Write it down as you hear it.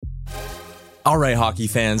All right, hockey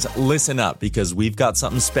fans, listen up because we've got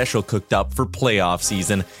something special cooked up for playoff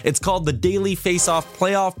season. It's called the Daily Face-Off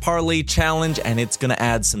Playoff Parlay Challenge, and it's going to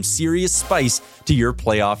add some serious spice to your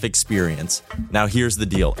playoff experience. Now, here's the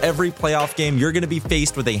deal. Every playoff game, you're going to be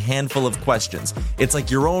faced with a handful of questions. It's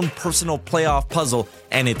like your own personal playoff puzzle,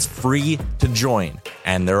 and it's free to join.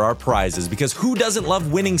 And there are prizes, because who doesn't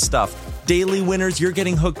love winning stuff? Daily winners, you're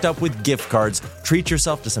getting hooked up with gift cards. Treat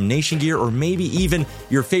yourself to some Nation gear or maybe even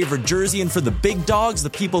your favorite jersey. And for the big dogs, the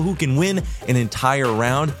people who can win an entire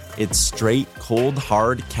round, it's straight, cold,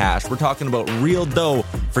 hard cash. We're talking about real dough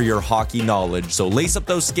for your hockey knowledge. So lace up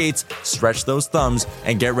those skates, stretch those thumbs,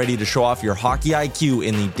 and get ready to show off your hockey IQ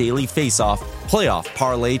in the Daily Face-Off Playoff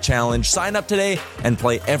Parlay Challenge. Sign up today and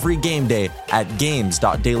play every game day at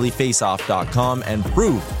games.dailyfaceoff.com and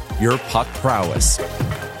prove your puck prowess.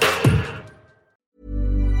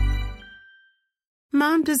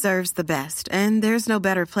 Mom deserves the best, and there's no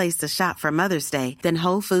better place to shop for Mother's Day than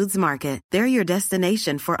Whole Foods Market. They're your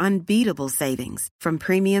destination for unbeatable savings, from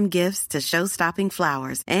premium gifts to show-stopping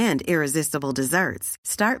flowers and irresistible desserts.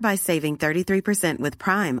 Start by saving 33% with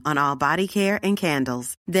Prime on all body care and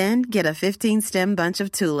candles. Then get a 15-stem bunch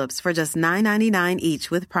of tulips for just $9.99 each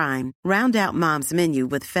with Prime. Round out Mom's menu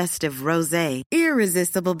with festive rosé,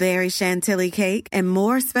 irresistible berry chantilly cake, and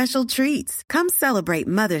more special treats. Come celebrate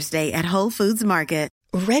Mother's Day at Whole Foods Market.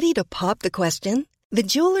 Ready to pop the question? The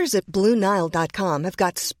jewelers at BlueNile.com have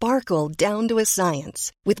got sparkle down to a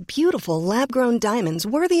science with beautiful lab-grown diamonds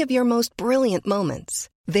worthy of your most brilliant moments.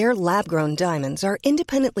 Their lab-grown diamonds are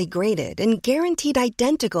independently graded and guaranteed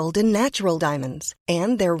identical to natural diamonds,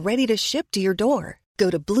 and they're ready to ship to your door. Go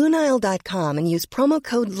to BlueNile.com and use promo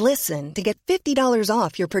code LISTEN to get $50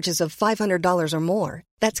 off your purchase of $500 or more.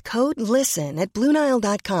 That's code LISTEN at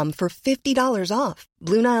BlueNile.com for $50 off.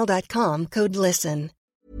 BlueNile.com, code LISTEN.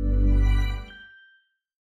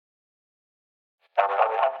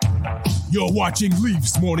 You're watching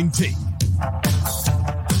Leafs Morning Take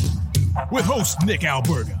with host Nick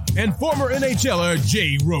Alberta and former NHLer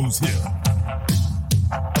Jay Rosehill.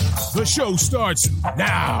 The show starts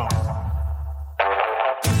now.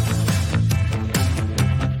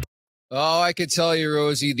 Oh, I can tell you,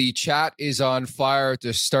 Rosie, the chat is on fire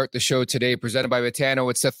to start the show today, presented by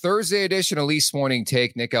Betano. It's a Thursday edition of Leafs Morning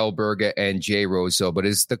Take, Nick Alberga and Jay Rosehill. But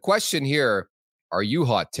is the question here, are you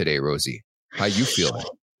hot today, Rosie? How you feeling?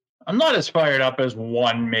 I'm not as fired up as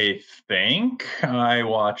one may think. I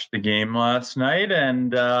watched the game last night,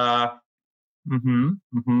 and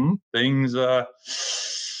things. I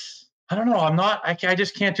don't know. I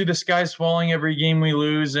just can't do the sky's falling every game we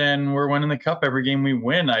lose, and we're winning the cup every game we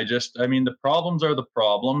win. The problems are the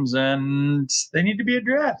problems, and they need to be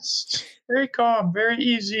addressed. Very calm, very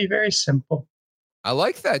easy, very simple. I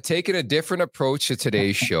like that, taking a different approach to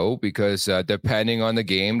today's show, because depending on the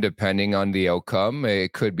game, depending on the outcome,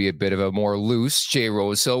 it could be a bit of a more loose Jay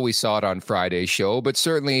Rosehill. We saw it on Friday's show, but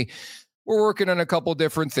certainly we're working on a couple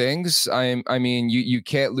different things. I mean, you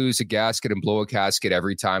can't lose a gasket and blow a casket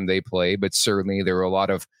every time they play, but certainly there were a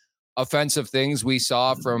lot of offensive things we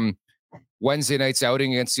saw from Wednesday night's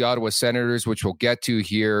outing against the Ottawa Senators, which we'll get to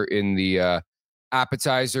here in the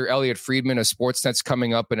appetizer. Elliotte Friedman of Sportsnet's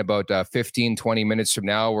coming up in about 15, 20 minutes from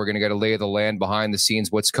now. We're going to get a lay of the land behind the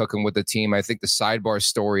scenes, what's cooking with the team. I think the sidebar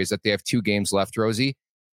story is that they have 2 games left, Rosie,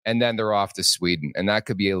 and then they're off to Sweden. And that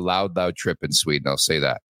could be a loud trip in Sweden. I'll say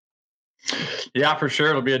that. Yeah, for sure.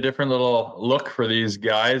 It'll be a different little look for these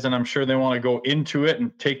guys. And I'm sure they want to go into it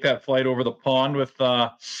and take that flight over the pond with,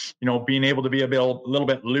 being able to be a little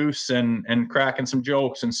bit loose and cracking some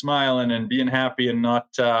jokes and smiling and being happy and not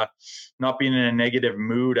being in a negative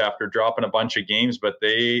mood after dropping a bunch of games. But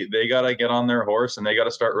they got to get on their horse and they got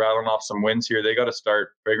to start rattling off some wins here. They got to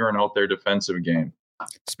start figuring out their defensive game.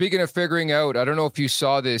 Speaking of figuring out, I don't know if you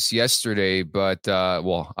saw this yesterday, but, I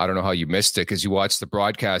don't know how you missed it because you watched the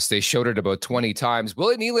broadcast. They showed it about 20 times.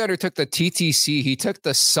 Willie Nylander took the TTC. He took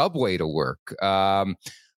the subway to work. I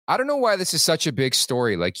don't know why this is such a big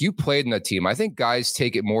story. Like, you played in the team. I think guys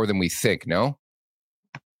take it more than we think, no?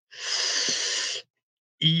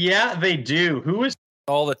 Yeah, they do. Who was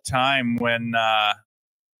all the time when I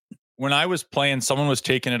was playing, someone was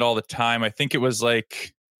taking it all the time. I think it was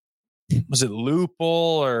like, was it Lupul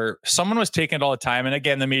or someone was taking it all the time? And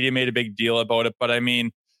again, the media made a big deal about it. But I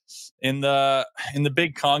mean, in the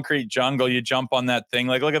big concrete jungle, you jump on that thing.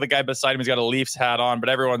 Like, look at the guy beside him. He's got a Leafs hat on, but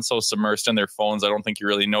everyone's so submersed in their phones. I don't think you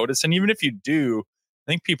really notice. And even if you do,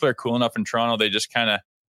 I think people are cool enough in Toronto. They just kind of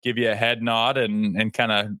give you a head nod and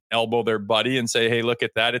kind of elbow their buddy and say, hey, look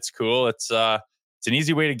at that. It's cool. It's an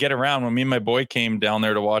easy way to get around. When me and my boy came down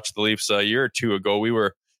there to watch the Leafs a year or two ago, we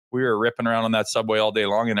were we were ripping around on that subway all day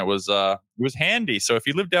long, and it was handy. So if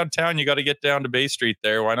you live downtown, you got to get down to Bay Street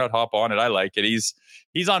there. Why not hop on it? I like it.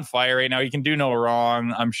 He's on fire right now. He can do no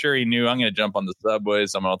wrong. I'm sure he knew I'm going to jump on the subway.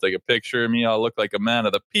 Someone will take a picture of me. I'll look like a man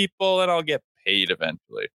of the people, and I'll get paid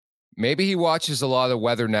eventually. Maybe he watches a lot of the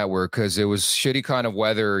Weather Network because it was shitty kind of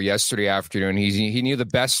weather yesterday afternoon. He knew the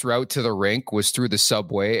best route to the rink was through the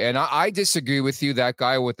subway. And I disagree with you. That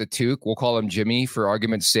guy with the toque, we'll call him Jimmy for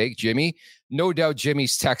argument's sake. Jimmy, no doubt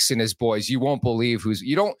Jimmy's texting his boys. You won't believe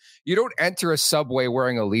you don't enter a subway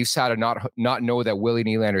wearing a Leafs hat and not know that Willie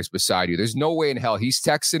Nylander's beside you. There's no way in hell. He's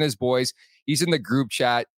texting his boys. He's in the group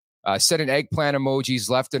chat, sending eggplant emojis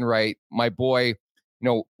left and right. My boy,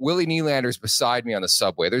 Willie Nylander's beside me on the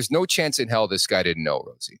subway. There's no chance in hell this guy didn't know,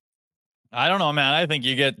 Rosie. I don't know, man. I think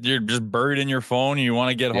you're just buried in your phone. You want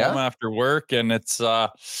to get home after work, and it's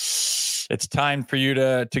time for you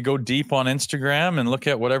to go deep on Instagram and look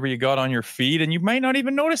at whatever you got on your feed, and you might not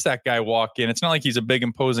even notice that guy walk in. It's not like he's a big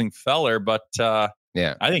imposing feller, but I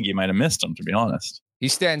think you might have missed him, to be honest. He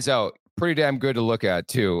stands out. Pretty damn good to look at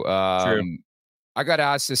too. True. I got to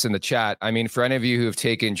ask this in the chat. I mean, for any of you who have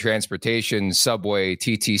taken transportation, subway,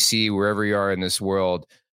 TTC, wherever you are in this world,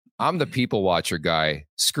 I'm the people watcher guy.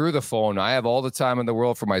 Screw the phone. I have all the time in the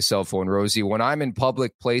world for my cell phone, Rosie. When I'm in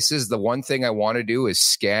public places, the one thing I want to do is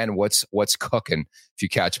scan what's cooking, if you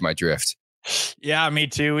catch my drift. Yeah, me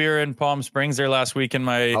too. We were in Palm Springs there last week, and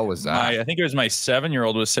how was that? I think it was my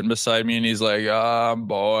 7-year-old was sitting beside me, and he's like, I'm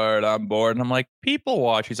bored. And I'm like, people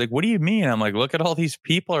watch. He's like, what do you mean? I'm like, look at all these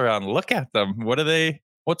people around. Look at them.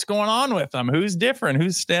 What's going on with them? Who's different?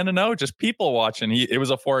 Who's standing out? Just people watching. It was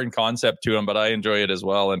a foreign concept to him, but I enjoy it as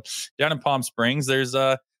well. And down in Palm Springs, there's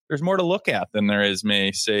more to look at than there is,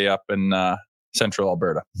 say, up in central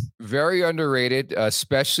Alberta. Very underrated,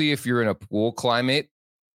 especially if you're in a pool climate.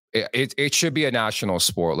 It should be a national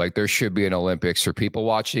sport. Like there should be an Olympics for people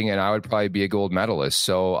watching, and I would probably be a gold medalist.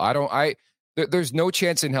 So there's no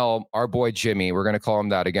chance in hell our boy Jimmy, we're going to call him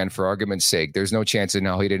that again for argument's sake. There's no chance in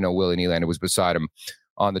hell he didn't know Willie Nylander was beside him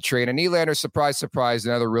on the train. And Nylander, surprise, surprise,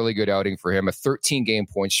 another really good outing for him. A 13-game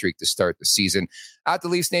point streak to start the season. At the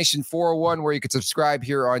Leafs Nation 401, where you could subscribe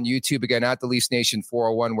here on YouTube. Again, at the Leafs Nation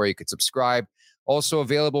 401, where you could subscribe. Also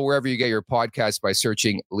available wherever you get your podcast by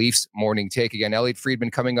searching Leafs Morning Take. Again, Elliotte Friedman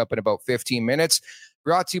coming up in about 15 minutes.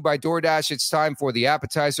 Brought to you by DoorDash. It's time for the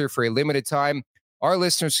appetizer. For a limited time, our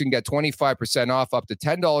listeners can get 25% off up to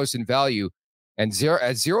 $10 in value and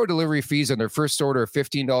zero delivery fees on their first order of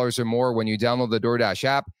 $15 or more when you download the DoorDash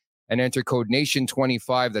app and enter code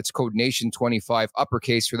NATION25. That's code NATION25,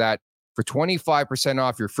 uppercase for that, for 25%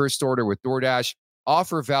 off your first order with DoorDash.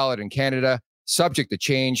 Offer valid in Canada, subject to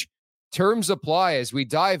change. Terms apply as we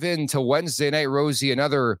dive into Wednesday night, Rosie.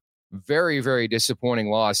 Another very, very disappointing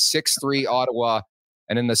loss. 6-3 Ottawa.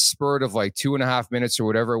 And in the spurt of like 2.5 minutes or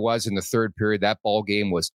whatever it was in the third period, that ball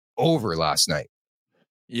game was over last night.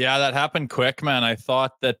 Yeah, that happened quick, man. I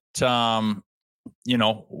thought that, I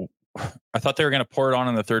thought they were going to pour it on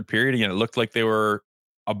in the third period again. It looked like they were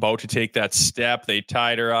about to take that step. They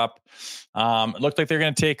tied her up. It looked like they're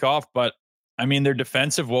going to take off, but I mean, their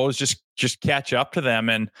defensive woes just catch up to them.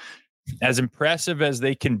 And as impressive as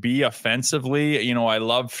they can be offensively, I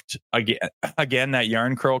loved again that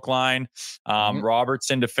Yarncroke line.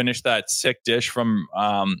 Robertson to finish that sick dish from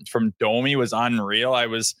Domi was unreal. I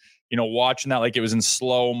was watching that like it was in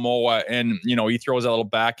slow mo, and he throws a little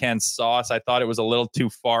backhand sauce. I thought it was a little too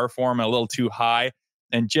far for him, a little too high,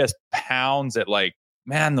 and just pounds it. Like,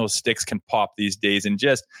 man, those sticks can pop these days, and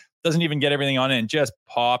just doesn't even get everything on it and just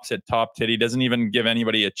pops at top titty. Doesn't even give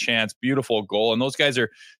anybody a chance. Beautiful goal. And those guys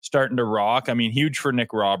are starting to rock. I mean, huge for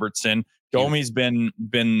Nick Robertson. Domi's been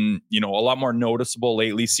a lot more noticeable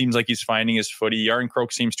lately. Seems like he's finding his footy.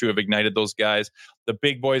 Yarncroke seems to have ignited those guys. The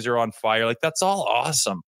big boys are on fire. Like, that's all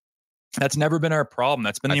awesome. That's never been our problem.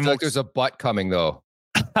 That's been I feel like there's a butt coming though.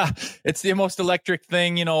 It's the most electric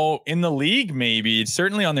thing, in the league, maybe. It's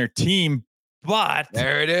certainly on their team, but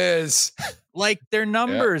there it is. Like, their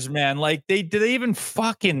numbers, man. Like, do they even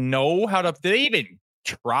fucking know how to? Do they even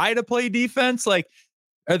try to play defense? Like,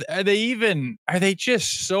 are they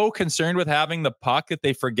just so concerned with having the puck that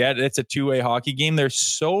they forget it's a two-way hockey game? They're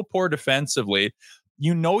so poor defensively.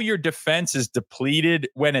 Your defense is depleted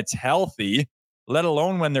when it's healthy, let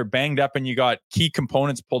alone when they're banged up and you got key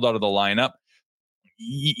components pulled out of the lineup.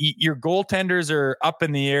 Your goaltenders are up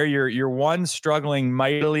in the air. Your one's struggling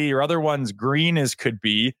mightily. Your other one's green as could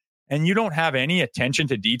be. And you don't have any attention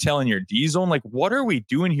to detail in your D zone. Like, what are we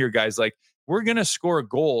doing here, guys? Like, we're going to score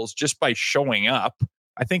goals just by showing up.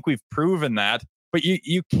 I think we've proven that. But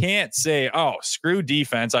you can't say, oh, screw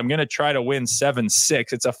defense. I'm going to try to win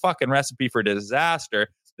 7-6. It's a fucking recipe for disaster.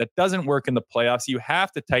 That doesn't work in the playoffs. You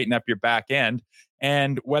have to tighten up your back end.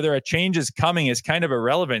 And whether a change is coming is kind of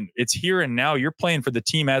irrelevant. It's here and now. You're playing for the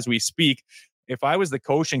team as we speak. If I was the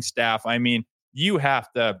coaching staff, I mean, you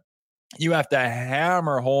have to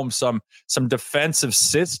hammer home some defensive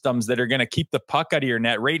systems that are going to keep the puck out of your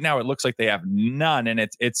net. Right now, it looks like they have none, and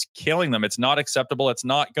it's killing them. It's not acceptable. It's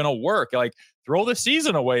not going to work. Like, throw the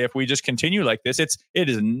season away if we just continue like this. It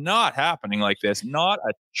is not happening like this. Not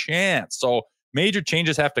a chance. So major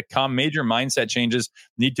changes have to come. Major mindset changes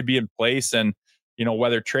need to be in place. And, you know,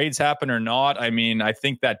 whether trades happen or not, I mean, I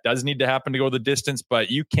think that does need to happen to go the distance,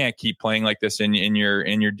 but you can't keep playing like this in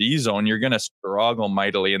your D zone. You're going to struggle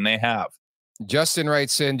mightily, and they have. Justin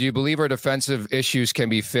writes in, do you believe our defensive issues can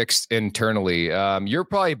be fixed internally? You're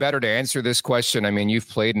probably better to answer this question. I mean, you've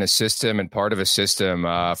played in a system and part of a system.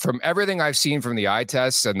 From everything I've seen from the eye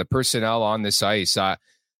tests and the personnel on this ice, I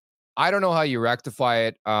don't know how you rectify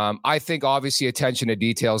it. I think obviously attention to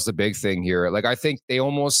detail is the big thing here. Like, I think they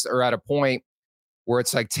almost are at a point where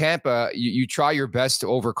it's like Tampa, you try your best to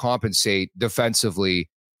overcompensate defensively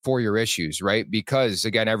for your issues, right? Because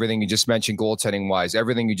again, everything you just mentioned goaltending wise,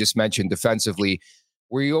 everything you just mentioned defensively,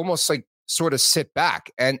 where you almost like sort of sit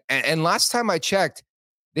back. And last time I checked,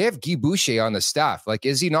 they have Guy Boucher on the staff. Like,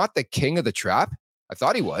 is he not the king of the trap? I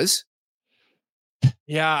thought he was.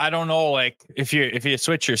 Yeah, I don't know. Like, if you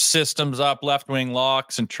switch your systems up, left wing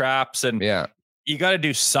locks and traps, and you got to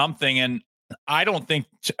do something. And I don't think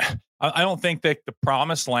that the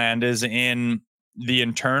promised land is in the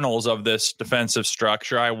internals of this defensive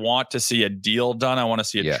structure. I want to see a deal done. I want to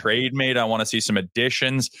see a trade made. I want to see some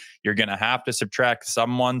additions. You're going to have to subtract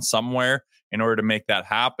someone somewhere in order to make that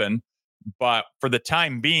happen. But for the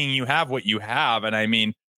time being, you have what you have. And I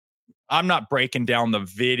mean, I'm not breaking down the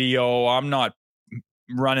video. I'm not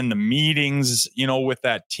running the meetings, you know, with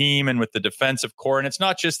that team and with the defensive core. And it's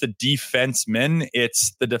not just the defensemen,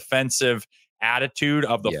 it's the defensive attitude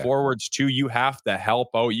of the forwards too. You have to help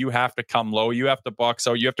out. You have to come low. You have to box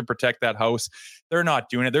out. You have to protect that house. They're not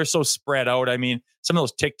doing it. They're so spread out. I mean, some of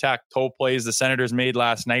those tic-tac-toe plays the Senators made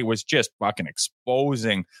last night was just fucking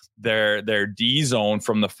exposing their D zone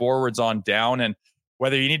from the forwards on down. And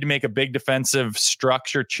whether you need to make a big defensive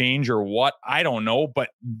structure change or what, I don't know, but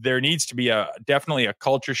there needs to be definitely a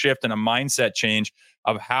culture shift and a mindset change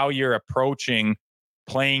of how you're approaching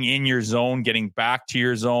playing in your zone, getting back to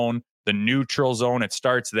your zone, the neutral zone. It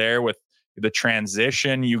starts there with the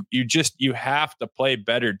transition. You have to play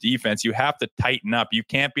better defense. You have to tighten up. You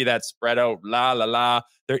can't be that spread out, la, la, la.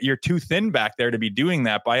 You're too thin back there to be doing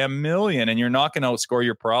that by a million, and you're not going to outscore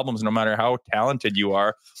your problems no matter how talented you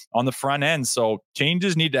are on the front end. So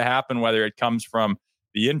changes need to happen, whether it comes from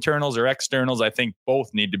the internals or externals. I think both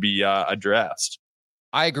need to be addressed.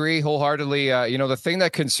 I agree wholeheartedly. The thing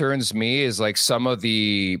that concerns me is like some of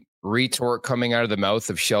the retort coming out of the mouth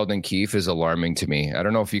of Sheldon Keefe is alarming to me. I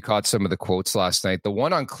don't know if you caught some of the quotes last night. The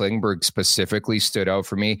one on Klingberg specifically stood out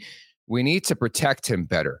for me. We need to protect him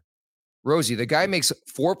better. Rosie, the guy makes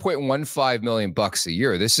 $4.15 million a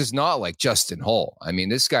year. This is not like Justin Hull. I mean,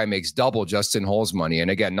 this guy makes double Justin Hull's money.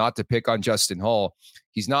 And again, not to pick on Justin Hull,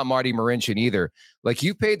 he's not Marty Marincin either. Like,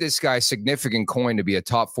 you paid this guy significant coin to be a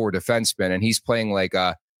top four defenseman, and he's playing like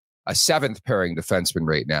a seventh pairing defenseman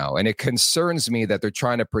right now. And it concerns me that they're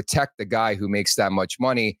trying to protect the guy who makes that much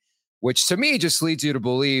money, which to me just leads you to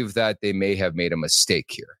believe that they may have made a mistake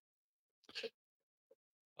here.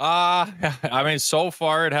 I mean, so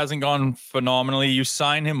far it hasn't gone phenomenally. You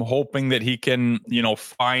sign him hoping that he can,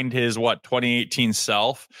 find his 2018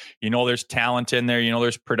 self. There's talent in there.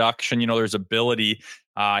 There's production. There's ability.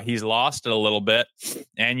 He's lost it a little bit,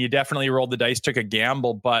 and you definitely rolled the dice, took a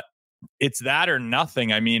gamble, but it's that or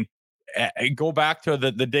nothing. I mean, go back to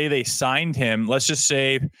the day they signed him. Let's just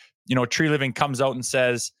say, Tree Living comes out and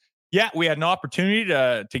says, yeah, we had an opportunity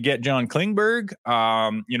to get John Klingberg.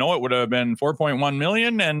 It would have been $4.1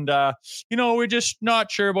 million. And, we're just not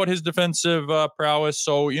sure about his defensive prowess.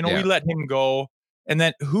 So, we let him go. And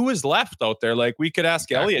then who is left out there? Like, we could ask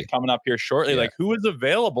Elliotte coming up here shortly, like, who is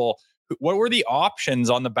available? What were the options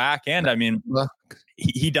on the back end? I mean,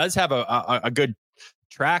 he does have a good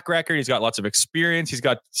track record. He's got lots of experience. He's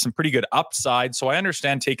got some pretty good upside. So I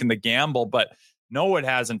understand taking the gamble, but no, it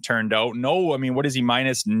hasn't turned out. No, I mean, what is he,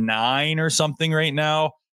 -9 or something right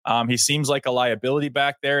now? He seems like a liability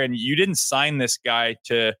back there. And you didn't sign this guy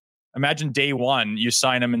to imagine day one, you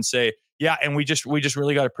sign him and say, yeah, and we just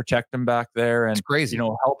really got to protect him back there and, it's crazy.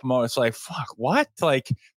 Help him out. It's like, fuck, what? Like,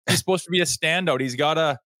 he's supposed to be a standout. He's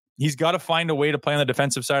got to find a way to play on the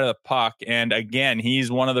defensive side of the puck. And again,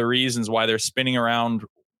 he's one of the reasons why they're spinning around,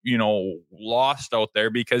 lost out there,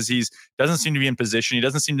 because doesn't seem to be in position. He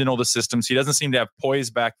doesn't seem to know the systems. He doesn't seem to have poise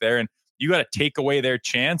back there. And you got to take away their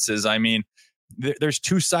chances. I mean, there's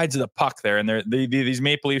two sides of the puck there, and these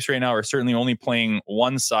Maple Leafs right now are certainly only playing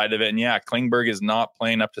one side of it. And yeah, Klingberg is not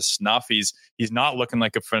playing up to snuff. He's not looking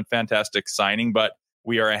like a fantastic signing, but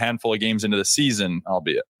we are a handful of games into the season,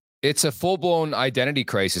 albeit. It's a full-blown identity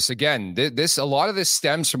crisis. Again, a lot of this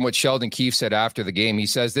stems from what Sheldon Keefe said after the game. He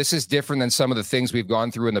says this is different than some of the things we've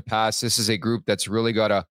gone through in the past. This is a group that's really got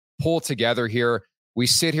to pull together here. We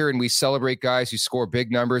sit here and we celebrate guys who score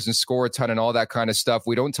big numbers and score a ton and all that kind of stuff.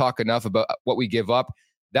 We don't talk enough about what we give up.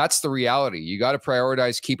 That's the reality. You got to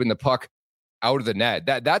prioritize keeping the puck out of the net.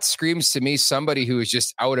 That screams to me somebody who is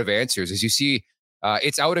just out of answers. As you see,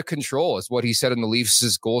 it's out of control is what he said in the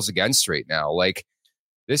Leafs' goals against right now. Like,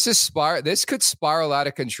 this could spiral out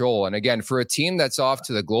of control. And again, for a team that's off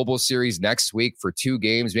to the Global Series next week for 2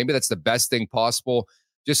 games, maybe that's the best thing possible.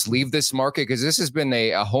 Just leave this market because this has been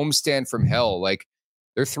a homestand from hell. Like,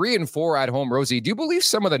 they're 3-4 at home. Rosie, do you believe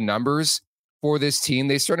some of the numbers for this team?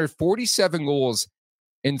 They surrendered 47 goals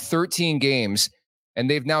in 13 games, and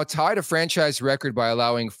they've now tied a franchise record by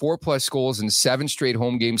allowing 4+ goals in 7 straight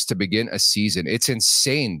home games to begin a season. It's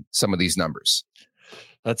insane, some of these numbers.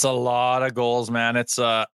 That's a lot of goals, man. It's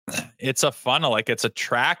a funnel, like it's a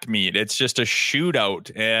track meet. It's just a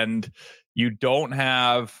shootout, and you don't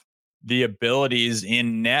have the abilities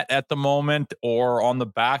in net at the moment or on the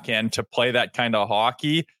back end to play that kind of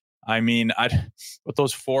hockey. I mean, what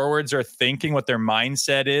those forwards are thinking, what their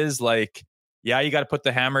mindset is, like, yeah, you got to put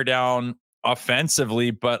the hammer down offensively,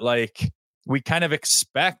 but like, we kind of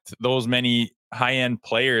expect those many high-end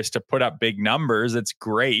players to put up big numbers. It's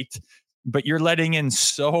great, but you're letting in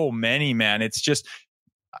so many, man. It's just,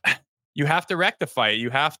 you have to rectify it. You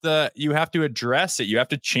have to address it. You have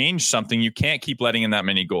to change something. You can't keep letting in that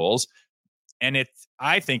many goals. And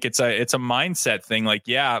I think it's a mindset thing. Like,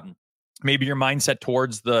 yeah, maybe your mindset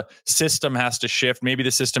towards the system has to shift. Maybe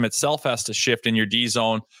the system itself has to shift in your D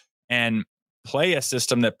zone and play a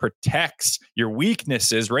system that protects your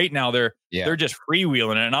weaknesses. Right now, they're just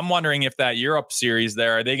freewheeling it. And I'm wondering if that Europe series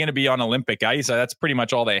there, are they going to be on Olympic ice? That's pretty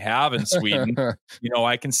much all they have in Sweden.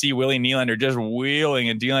 I can see Willie Nylander just wheeling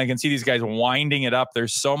and dealing. I can see these guys winding it up.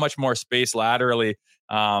 There's so much more space laterally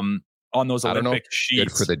on those Olympic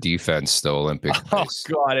sheets. Good for the defense, though, Olympic. Oh,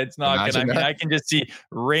 God, it's not good. I mean, I can just see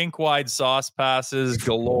rink-wide sauce passes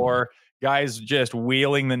galore, guys just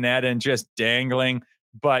wheeling the net and just dangling.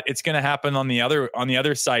 But it's going to happen on the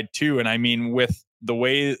other side too. And I mean, with the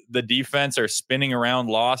way the defense are spinning around,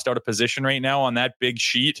 lost out of position right now on that big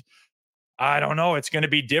sheet, I don't know. It's going to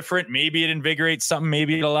be different. Maybe it invigorates something.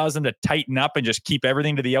 Maybe it allows them to tighten up and just keep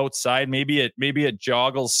everything to the outside. Maybe it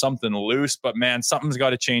joggles something loose. But man, something's got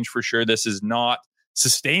to change for sure. This is not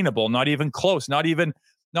sustainable. Not even close. Not even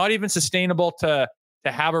sustainable to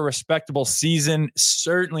have a respectable season.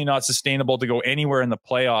 Certainly not sustainable to go anywhere in the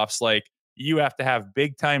playoffs. Like, you have to have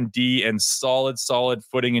big time D and solid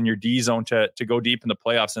footing in your D zone to go deep in the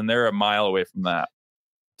playoffs. And they're a mile away from that.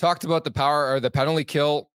 Talked about the penalty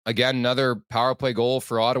kill. Again, another power play goal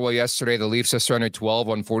for Ottawa yesterday. The Leafs have surrendered 12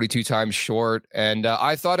 on 42 times short. And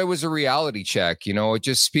I thought it was a reality check. It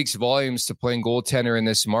just speaks volumes to playing goaltender in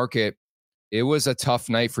this market. It was a tough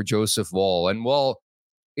night for Joseph Woll. And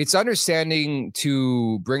it's understanding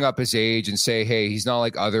to bring up his age and say, hey, he's not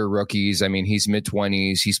like other rookies. I mean, he's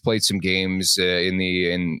mid-20s. He's played some games in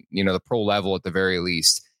the pro level at the very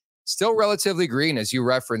least. Still relatively green, as you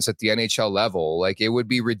referenced, at the NHL level. Like, it would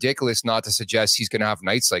be ridiculous not to suggest he's going to have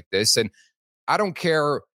nights like this. And I don't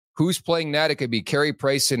care who's playing net. It could be Carey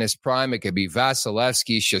Price in his prime. It could be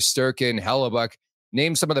Vasilevsky, Shesterkin, Hellebuck.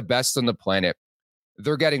 Name some of the best on the planet.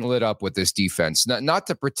 They're getting lit up with this defense. Not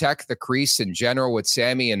to protect the crease in general with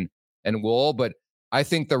Sammy and Woll, but I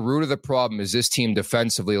think the root of the problem is this team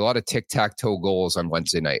defensively. A lot of tic-tac-toe goals on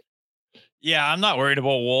Wednesday night. Yeah, I'm not worried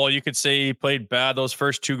about Woll. You could say he played bad. Those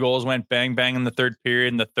first 2 goals went bang, bang in the third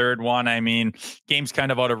period. And the third one, I mean, game's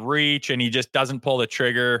kind of out of reach, and he just doesn't pull the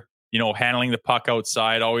trigger. Handling the puck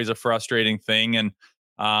outside, always a frustrating thing. And,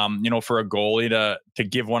 for a goalie to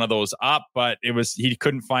give one of those up, but he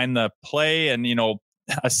couldn't find the play, and,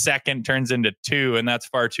 a second turns into 2, and that's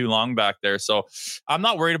far too long back there. So I'm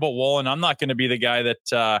not worried about Woll, and I'm not going to be the guy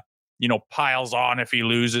that, piles on if he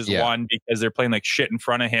loses one because they're playing like shit in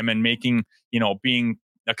front of him and making, being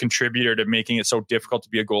a contributor to making it so difficult to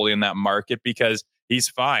be a goalie in that market, because he's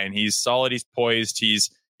fine. He's solid. He's poised. He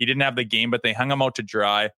didn't have the game, but they hung him out to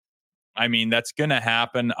dry. I mean, that's going to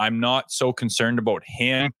happen. I'm not so concerned about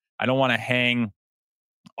him. I don't want to hang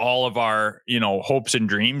all of our, hopes and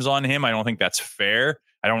dreams on him. I don't think that's fair.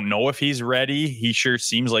 I don't know if he's ready. He sure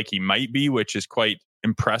seems like he might be, which is quite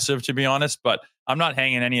impressive, to be honest. But I'm not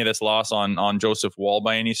hanging any of this loss on Joseph Woll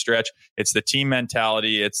by any stretch. It's the team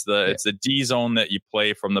mentality. It's the D zone that you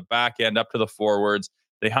play from the back end up to the forwards.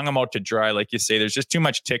 They hung them out to dry, like you say. There's just too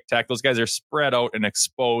much tic-tac. Those guys are spread out and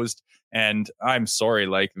exposed. And I'm sorry,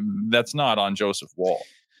 like, that's not on Joseph Woll.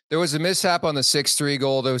 There was a mishap on the 6-3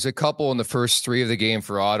 goal. There was a couple in the first three of the game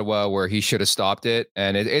for Ottawa where he should have stopped it.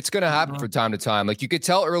 And it's going to happen from time to time. Like, you could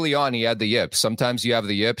tell early on he had the yips. Sometimes you have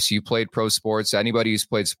the yips. You played pro sports. Anybody who's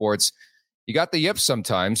played sports, you got the yips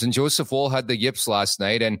sometimes. And Joseph Woll had the yips last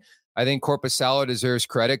night. And I think Korpisalo deserves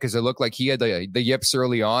credit because it looked like he had the yips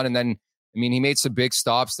early on. And then, I mean, he made some big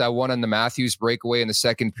stops. That one on the Matthews breakaway in the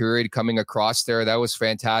second period coming across there, that was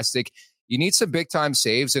fantastic. You need some big time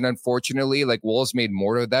saves. And unfortunately, like, Woll's made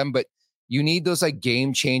more of them, but you need those like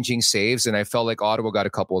game changing saves. And I felt like Ottawa got a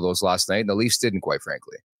couple of those last night and the Leafs didn't, quite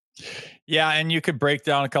frankly. Yeah. And you could break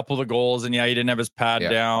down a couple of the goals and he didn't have his pad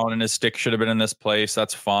down and his stick should have been in this place.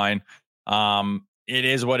 That's fine. It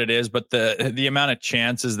is what it is, but the amount of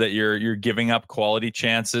chances that you're giving up, quality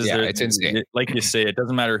chances, it's insane. Like you say, it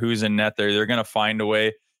doesn't matter who's in net there. They're going to find a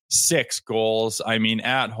way. 6 goals. I mean,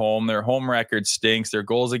 at home, their home record stinks. Their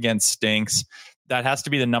goals against stinks. That has to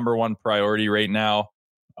be the number one priority right now.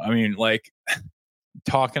 I mean, like,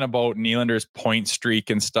 talking about Nylander's point streak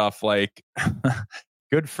and stuff, like,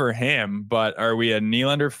 good for him. But are we a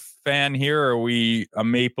Nylander fan here, or are we a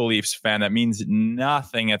Maple Leafs fan? That means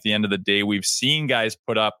nothing at the end of the day. We've seen guys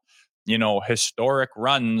put up, historic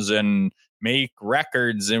runs and make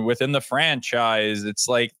records and within the franchise. It's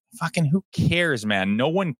like, fucking who cares, man? No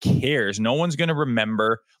one cares. No one's going to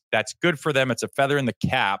remember. That's good for them. It's a feather in the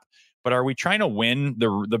cap. But are we trying to win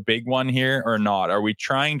the big one here or not? Are we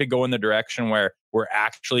trying to go in the direction where we're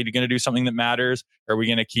actually going to do something that matters? Or are we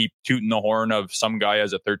going to keep tooting the horn of some guy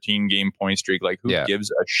has a 13-game point streak? Like, who gives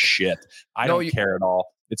a shit? I don't care at all.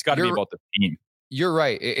 It's got to be about the team. You're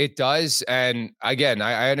right. It does. And again,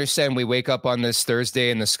 I understand we wake up on this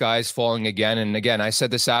Thursday and the sky's falling again. And again, I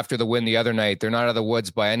said this after the win the other night. They're not out of the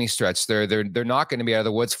woods by any stretch. They're not going to be out of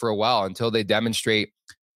the woods for a while until they demonstrate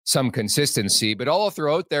some consistency. But all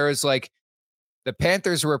throughout there is like, the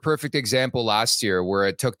Panthers were a perfect example last year where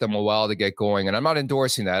it took them a while to get going. And I'm not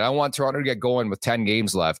endorsing that. I want Toronto to get going with 10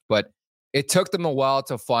 games left, but it took them a while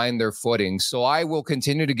to find their footing. So I will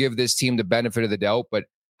continue to give this team the benefit of the doubt. But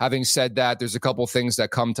having said that, there's a couple things that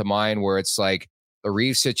come to mind where it's like the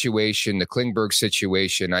Reeves situation, the Klingberg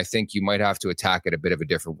situation. I think you might have to attack it a bit of a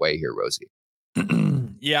different way here, Rosie.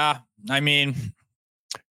 Yeah. I mean,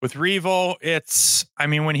 with Revo,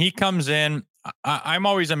 when he comes in, I'm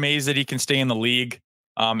always amazed that he can stay in the league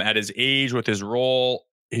at his age with his role.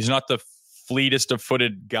 He's not the fleetest of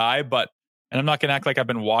footed guy, and I'm not going to act like I've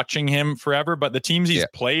been watching him forever, but the teams he's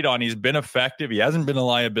played on, he's been effective. He hasn't been a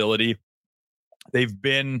liability. They've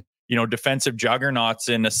been, defensive juggernauts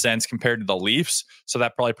in a sense compared to the Leafs. So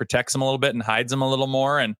that probably protects him a little bit and hides him a little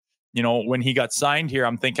more. And, when he got signed here,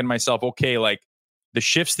 I'm thinking to myself, okay, like the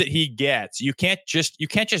shifts that he gets, you can't just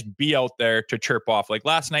be out there to chirp off. Like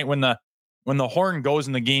last night when the horn goes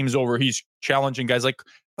and the game's over, he's challenging guys. Like,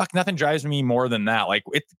 fuck, nothing drives me more than that. Like,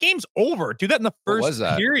 the game's over. Do that in the first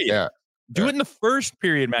period. Yeah. Do it in the first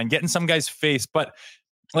period, man. Get in some guy's face. But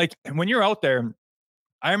like when you're out there,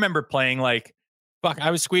 I remember playing like, fuck,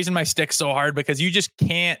 I was squeezing my stick so hard because you just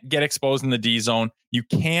can't get exposed in the D zone. You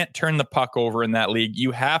can't turn the puck over in that league.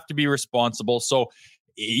 You have to be responsible. So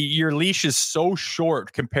your leash is so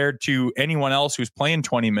short compared to anyone else who's playing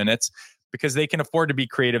 20 minutes because they can afford to be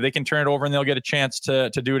creative. They can turn it over and they'll get a chance to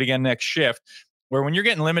do it again next shift. Where when you're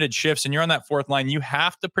getting limited shifts and you're on that fourth line, you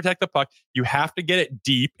have to protect the puck. You have to get it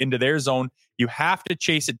deep into their zone. You have to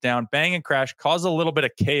chase it down, bang and crash, cause a little bit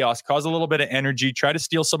of chaos, cause a little bit of energy, try to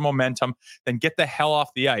steal some momentum, then get the hell off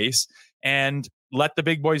the ice and let the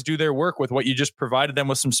big boys do their work with what you just provided them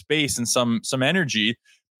with some space and some energy.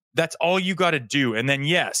 That's all you got to do. And then,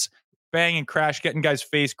 yes, bang and crash, get in guys'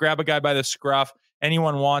 face, grab a guy by the scruff.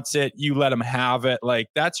 Anyone wants it, you let them have it. Like,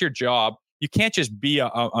 that's your job. You can't just be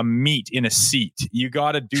a meat in a seat. You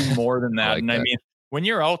got to do more than that. I mean, when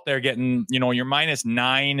you're out there getting, you're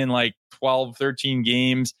 -9 in like 12, 13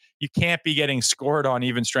 games, you can't be getting scored on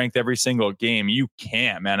even strength every single game. You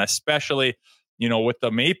can't, man, especially, with the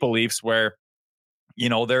Maple Leafs where,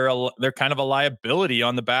 they're kind of a liability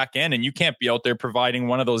on the back end and you can't be out there providing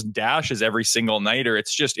one of those dashes every single night or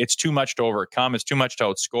it's too much to overcome. It's too much to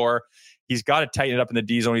outscore. He's got to tighten it up in the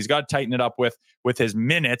D zone. He's got to tighten it up with his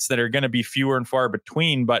minutes that are going to be fewer and far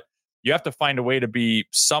between, but you have to find a way to be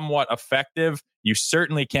somewhat effective. You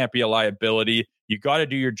certainly can't be a liability. You got to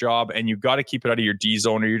do your job and you got to keep it out of your D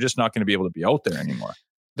zone or you're just not going to be able to be out there anymore.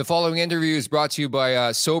 The following interview is brought to you by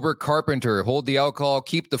Sober Carpenter. Hold the alcohol,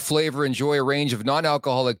 keep the flavor, enjoy a range of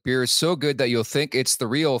non-alcoholic beers so good that you'll think it's the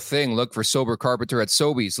real thing. Look for Sober Carpenter at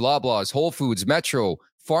Sobeys, Loblaws, Whole Foods, Metro,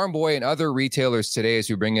 Farm Boy, and other retailers today as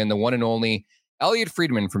we bring in the one and only Elliotte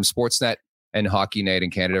Friedman from Sportsnet and Hockey Night in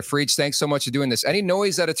Canada. Friedge, thanks so much for doing this. Any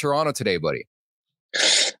noise out of Toronto today, buddy?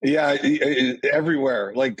 Yeah,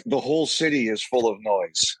 everywhere. Like the whole city is full of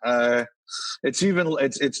noise.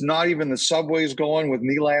 It's not even the subways going with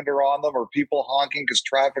Nylander on them or people honking because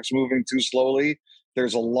traffic's moving too slowly.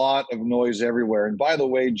 There's a lot of noise everywhere. And by the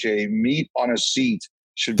way, Jay, meat on a seat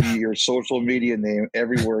should be your social media name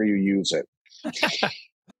everywhere you use it.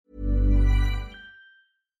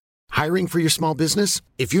 Hiring for your small business?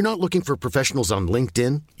 If you're not looking for professionals on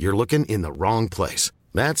LinkedIn, you're looking in the wrong place.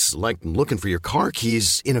 That's like looking for your car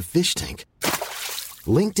keys in a fish tank.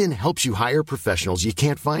 LinkedIn helps you hire professionals you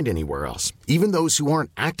can't find anywhere else, even those who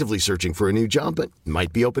aren't actively searching for a new job but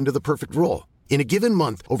might be open to the perfect role. In a given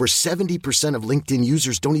month, over 70% of LinkedIn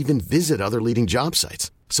users don't even visit other leading job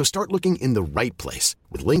sites. So start looking in the right place.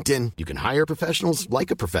 With LinkedIn, you can hire professionals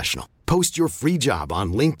like a professional. Post your free job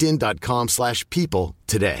on linkedin.com/people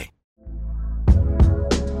today.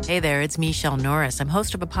 Hey there, it's Michelle Norris. I'm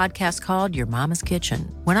host of a podcast called Your Mama's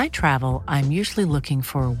Kitchen. When I travel, I'm usually looking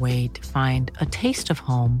for a way to find a taste of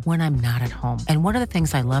home when I'm not at home. And one of the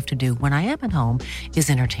things I love to do when I am at home is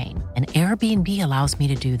entertain. And Airbnb allows me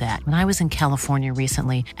to do that. When I was in California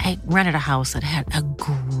recently, I rented a house that had a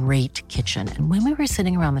great kitchen. And when we were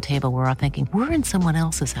sitting around the table, we were all thinking, we're in someone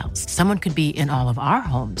else's house. Someone could be in all of our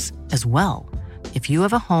homes as well. If you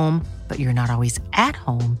have a home, but you're not always at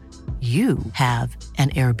home, you have an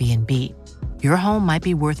Airbnb. Your home might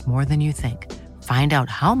be worth more than you think. Find out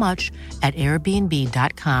how much at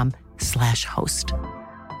airbnb.com/host.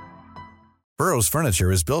 Burrow's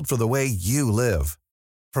furniture is built for the way you live.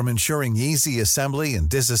 From ensuring easy assembly and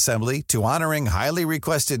disassembly to honoring highly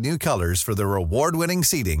requested new colors for their award-winning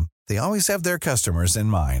seating, they always have their customers in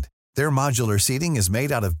mind. Their modular seating is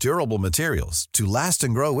made out of durable materials to last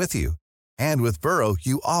and grow with you. And with Burrow,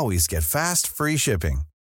 you always get fast, free shipping.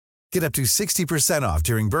 Get up to 60% off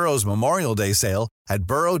during Burrow's Memorial Day sale at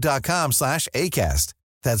burrow.com/ACAST.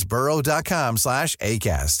 That's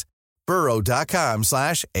burrow.com/ACAST.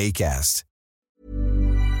 burrow.com/ACAST.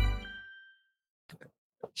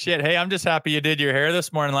 Shit, hey, I'm just happy you did your hair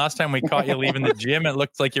this morning. Last time we caught you leaving the gym, it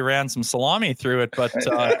looked like you ran some salami through it, but good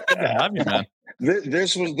to have you, man.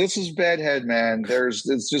 This is bedhead, man. There's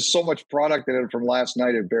just so much product in it from last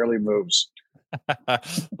night, it barely moves.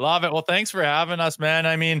 Love it. Well, thanks for having us, man.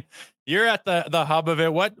 I mean, you're at the hub of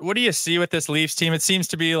it. What do you see with this Leafs team? It seems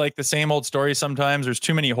to be like the same old story sometimes. There's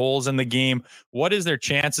too many holes in the game. What is their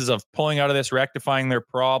chances of pulling out of this, rectifying their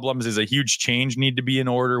problems? Is a huge change need to be in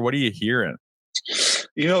order? What are you hearing?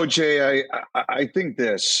 You know, Jay, I think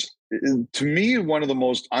this, to me, one of the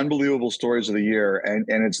most unbelievable stories of the year, and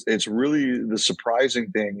it's really the surprising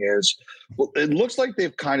thing is, well, it looks like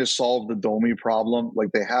they've kind of solved the Domi problem.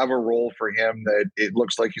 Like they have a role for him that it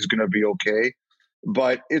looks like he's going to be okay.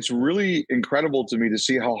 But it's really incredible to me to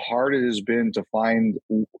see how hard it has been to find.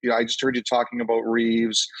 I just heard you talking about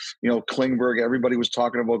Reeves, Klingberg. Everybody was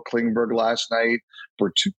talking about Klingberg last night.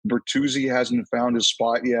 Bertuzzi hasn't found his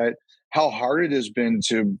spot yet. How hard it has been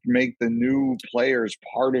to make the new players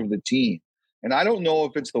part of the team. And I don't know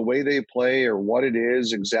if it's the way they play or what it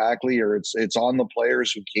is exactly, or it's on the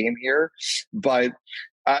players who came here. But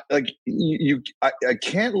I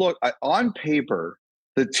can't look on paper.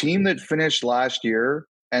 The team that finished last year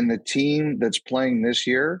and the team that's playing this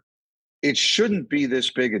year, it shouldn't be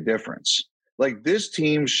this big a difference. Like this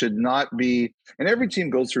team should not be, and every team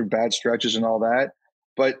goes through bad stretches and all that,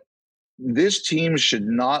 but this team should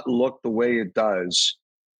not look the way it does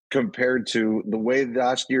compared to the way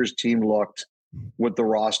last year's team looked with the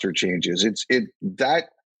roster changes.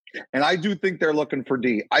 And I do think they're looking for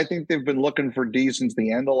D. I think they've been looking for D since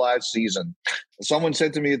the end of last season. Someone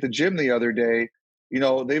said to me at the gym the other day,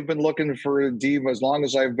 they've been looking for a D as long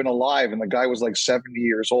as I've been alive, and the guy was like 70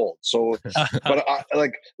 years old. So, but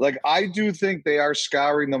I do think they are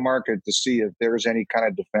scouring the market to see if there's any kind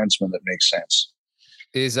of defenseman that makes sense.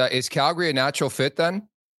 Is Calgary a natural fit then?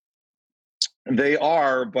 They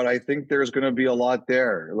are, but I think there's going to be a lot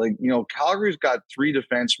there. Calgary's got 3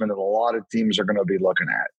 defensemen that a lot of teams are going to be looking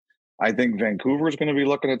at. I think Vancouver's going to be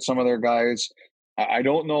looking at some of their guys. I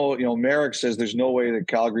don't know. Merrick says there's no way that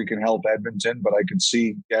Calgary can help Edmonton, but I could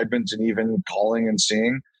see Edmonton even calling and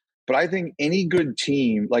seeing. But I think any good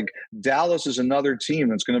team, like Dallas is another team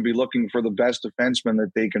that's going to be looking for the best defenseman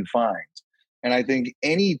that they can find. And I think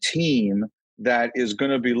any team that is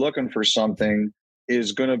going to be looking for something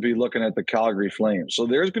is going to be looking at the Calgary Flames. So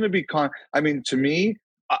there's going to be to me,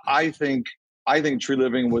 I think Tree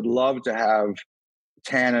Living would love to have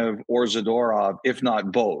Tanev or Zadorov, if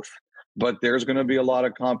not both. But there's going to be a lot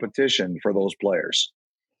of competition for those players.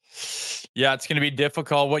 Yeah, it's going to be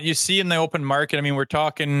difficult. What you see in the open market, I mean, we're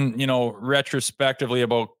talking, retrospectively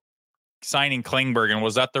about signing Klingberg and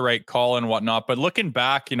was that the right call and whatnot. But looking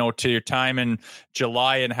back, to your time in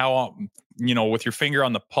July and how, with your finger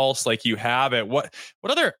on the pulse, like you have it, were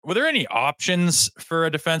there any options for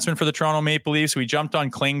a defenseman for the Toronto Maple Leafs? We jumped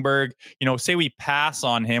on Klingberg, say we pass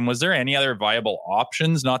on him. Was there any other viable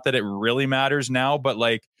options? Not that it really matters now, but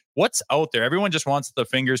like, what's out there? Everyone just wants the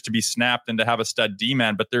fingers to be snapped and to have a stud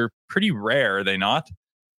D-man, but they're pretty rare, are they not?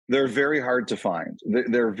 They're very hard to find.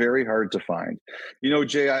 They're very hard to find.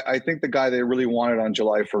 Jay, I think the guy they really wanted on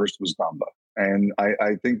July 1st was Dumba. And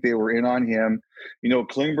I think they were in on him.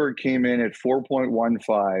 Klingberg came in at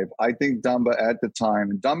 4.15. I think Dumba at the time,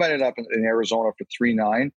 and Dumba ended up in Arizona for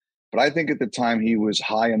 3.9, but I think at the time he was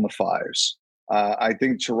high in the fives. I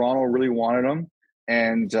think Toronto really wanted him,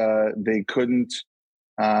 and they couldn't.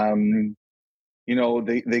 They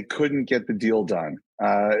couldn't get the deal done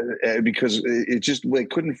because they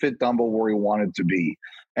couldn't fit Dumba where he wanted to be.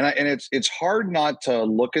 And it's hard not to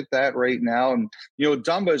look at that right now. And,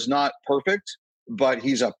 Dumba is not perfect, but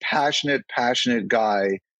he's a passionate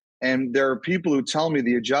guy. And there are people who tell me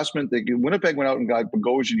the adjustment that Winnipeg went out and got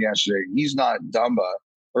Bogosian yesterday. He's not Dumba,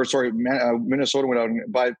 Minnesota went out,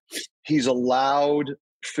 but he's a loud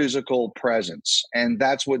physical presence. And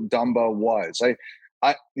that's what Dumba was.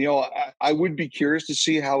 I would be curious to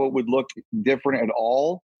see how it would look different at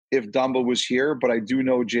all if Dumba was here, but I do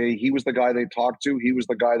know, Jay, he was the guy they talked to. He was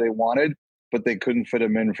the guy they wanted, but they couldn't fit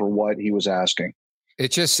him in for what he was asking.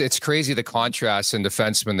 It's crazy the contrast in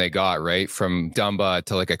defensemen they got, right? From Dumba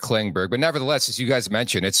to like a Klingberg. But nevertheless, as you guys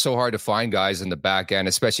mentioned, it's so hard to find guys in the back end,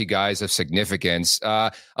 especially guys of significance.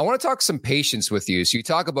 I want to talk some patience with you. So you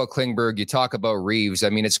talk about Klingberg, you talk about Reeves. I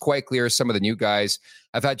mean, it's quite clear some of the new guys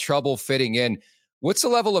have had trouble fitting in. What's the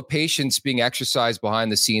level of patience being exercised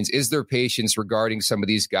behind the scenes? Is there patience regarding some of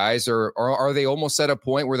these guys, or are they almost at a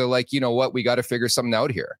point where they're like, you know what, we got to figure something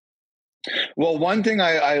out here? Well, one thing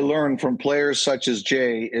I learned from players such as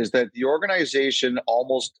Jay is that the organization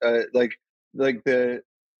almost when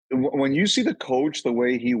you see the coach the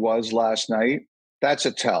way he was last night, that's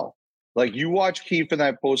a tell. Like you watch Keefe in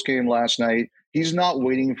that post game last night, he's not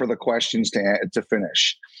waiting for the questions to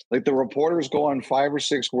finish. Like the reporters go on 5 or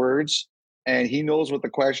 6 words, and he knows what the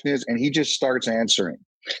question is, and he just starts answering.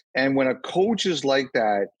 And when a coach is like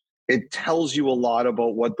that, it tells you a lot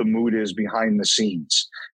about what the mood is behind the scenes.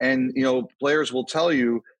 And, players will tell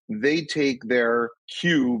you they take their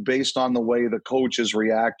cue based on the way the coach is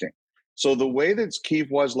reacting. So the way that Keefe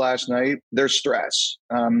was last night, there's stress.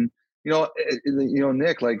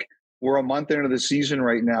 Nick, like we're a month into the season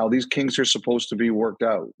right now. These kinks are supposed to be worked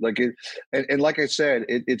out. Like like I said,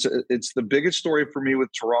 it's the biggest story for me with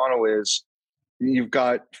Toronto is you've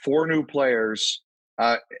got 4 new players.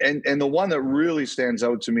 And the one that really stands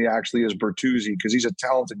out to me actually is Bertuzzi, because he's a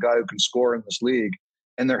talented guy who can score in this league,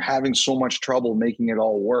 and they're having so much trouble making it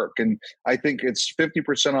all work. And I think it's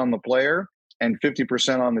 50% on the player and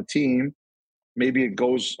 50% on the team. Maybe it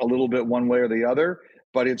goes a little bit one way or the other,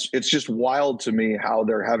 but it's just wild to me how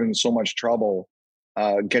they're having so much trouble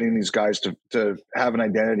getting these guys to have an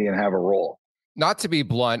identity and have a role. Not to be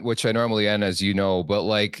blunt, which I normally am, as you know, but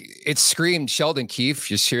like it screamed Sheldon Keefe,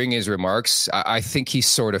 just hearing his remarks. I think he's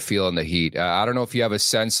sort of feeling the heat. I don't know if you have a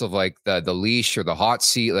sense of like the leash or the hot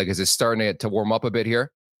seat. Like, is it starting to warm up a bit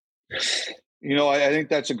here? I think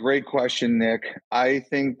that's a great question, Nick. I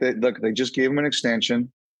think that, look, they just gave him an extension.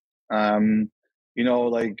 The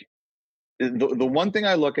one thing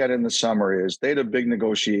I look at in the summer is they had a big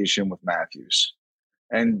negotiation with Matthews.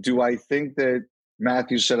 And do I think that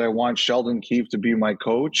Matthews said, I want Sheldon Keefe to be my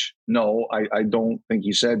coach? No, I don't think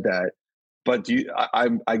he said that. But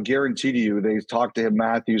I guarantee to you, they talked to him,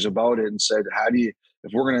 Matthews, about it and said,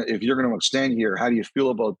 if you're going to extend here, how do you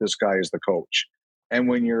feel about this guy as the coach? And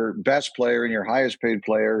when your best player and your highest paid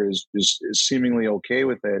player is seemingly okay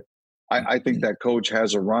with it, I think that coach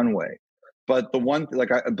has a runway. But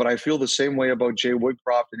I feel the same way about Jay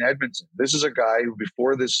Woodcroft in Edmonton. This is a guy who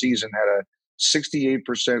before this season had a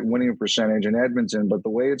 68% winning percentage in Edmonton, but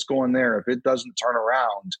the way it's going there, if it doesn't turn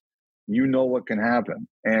around, you know what can happen.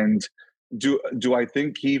 And do I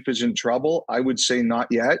think Keefe is in trouble? I would say not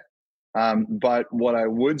yet. But what I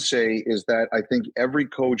would say is that I think every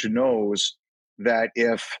coach knows that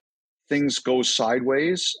if things go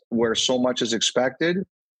sideways where so much is expected,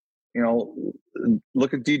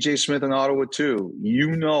 look at DJ Smith in Ottawa too.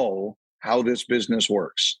 You know how this business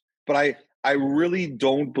works. But I really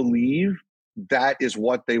don't believe that is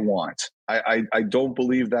what they want. I don't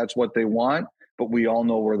believe that's what they want, but we all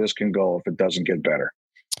know where this can go if it doesn't get better.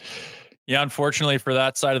 Yeah, unfortunately for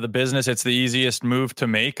that side of the business, it's the easiest move to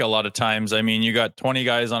make a lot of times. I mean, you got 20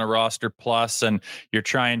 guys on a roster plus, and you're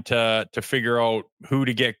trying to figure out who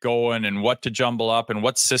to get going and what to jumble up and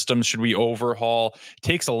what systems should we overhaul. It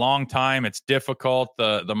takes a long time. It's difficult.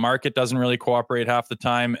 The market doesn't really cooperate half the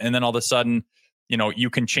time. And then all of a sudden, you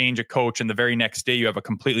can change a coach and the very next day you have a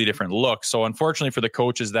completely different look. So unfortunately for the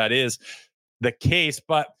coaches, that is the case.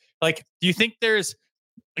 But like, do you think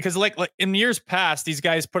because like in years past, these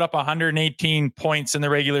guys put up 118 points in the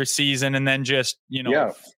regular season and then just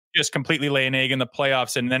completely lay an egg in the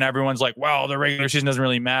playoffs. And then everyone's like, well, the regular season doesn't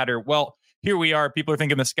really matter. Well, here we are. People are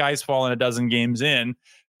thinking the sky's falling a dozen games in.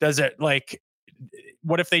 Does it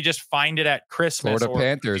what if they just find it at Christmas? Florida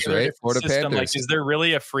Panthers, right? Florida Panthers. Like, is there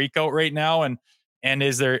really a freak out right now? And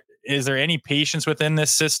is there any patience within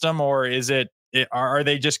this system, or are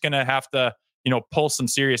they just going to have to, pull some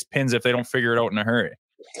serious pins if they don't figure it out in a hurry?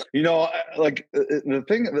 The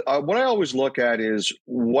thing, what I always look at is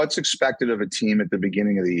what's expected of a team at the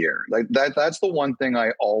beginning of the year. Like that's the one thing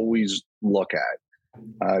I always look at.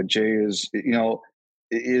 Jay,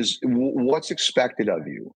 is what's expected of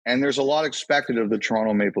you. And there's a lot expected of the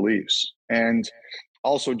Toronto Maple Leafs. And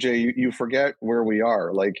also, Jay, you forget where we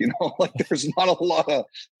are. There's not a lot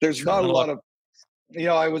of,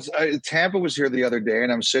 Tampa was here the other day,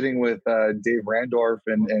 and I'm sitting with Dave Randorf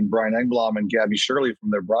and Brian Engblom and Gabby Shirley from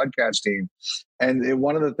their broadcast team. And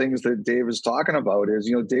one of the things that Dave is talking about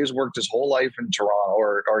is, Dave's worked his whole life in Toronto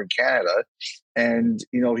or in Canada. And,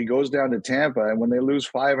 he goes down to Tampa, and when they lose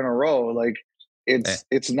 5 in a row,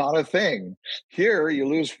 it's not a thing. Here, you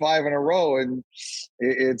lose 5 in a row, and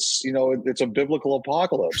it's a biblical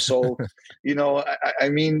apocalypse. So,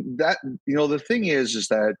 the thing is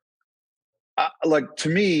that, to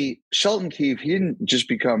me, Sheldon Keefe, he didn't just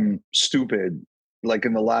become stupid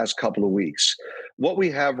in the last couple of weeks. What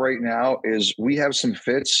we have right now is we have some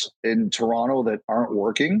fits in Toronto that aren't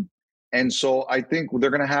working. And so I think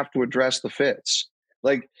they're going to have to address the fits.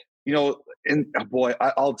 I'll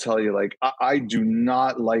tell you, I do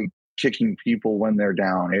not like kicking people when they're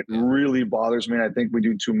down. It really bothers me. And I think we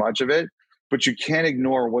do too much of it, but you can't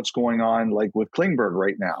ignore what's going on with Klingberg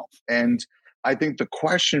right now. And I think the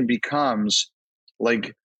question becomes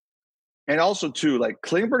and also too,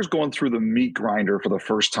 Klingberg's going through the meat grinder for the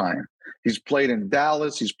first time. He's played in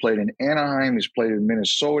Dallas. He's played in Anaheim. He's played in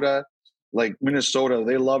Minnesota. Minnesota,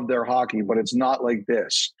 they love their hockey, but it's not like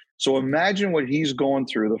this. So imagine what he's going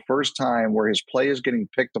through the first time where his play is getting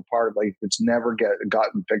picked apart like it's never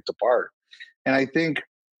gotten picked apart. And I think,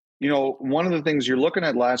 one of the things you're looking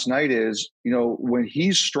at last night is, when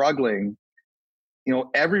he's struggling,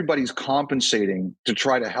 everybody's compensating to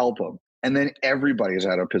try to help him. And then everybody's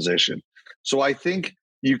out of position. So I think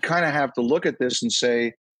you kind of have to look at this and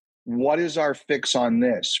say, what is our fix on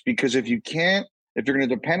this? Because if you're going to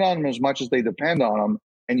depend on them as much as they depend on them,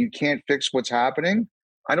 and you can't fix what's happening,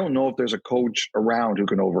 I don't know if there's a coach around who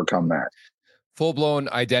can overcome that. Full-blown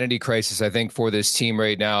identity crisis, I think, for this team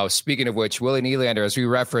right now. Speaking of which, Willie Nylander, as we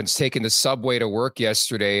referenced, taking the subway to work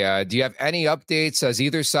yesterday. Do you have any updates? Has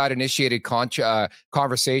either side initiated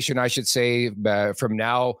conversation, I should say, from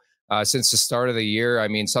now since the start of the year? I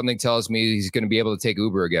mean, something tells me he's going to be able to take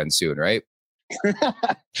Uber again soon, right?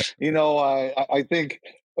 I think,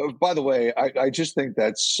 by the way, I just think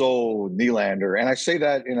that's so Nylander. And I say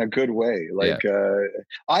that in a good way.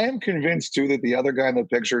 I am convinced, too, that the other guy in the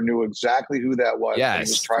picture knew exactly who that was. Yes, he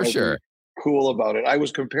was trying for sure. Be cool about it. I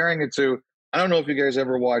was comparing it to, I don't know if you guys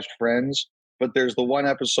ever watched Friends, but there's the one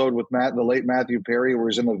episode with the late Matthew Perry where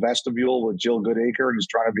he's in the vestibule with Jill Goodacre and he's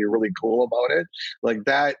trying to be really cool about it.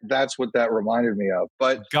 That's what that reminded me of.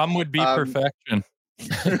 But gum would be perfection.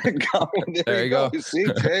 There you go. See,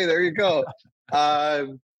 Jay, there you go. I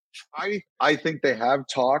think they have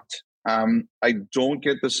talked. I don't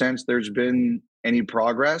get the sense there's been any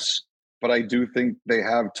progress, but I do think they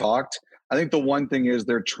have talked. I think the one thing is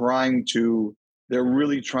they're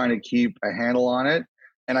really trying to keep a handle on it.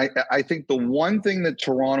 And I think the one thing that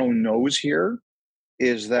Toronto knows here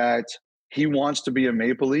is that he wants to be a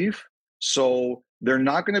Maple Leaf. So they're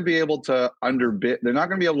not going to be able to underbid. They're not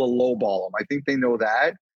going to be able to lowball him. I think they know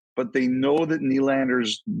that. But they know that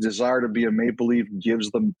Nylander's desire to be a Maple Leaf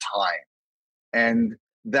gives them time. And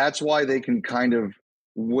that's why they can kind of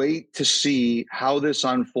wait to see how this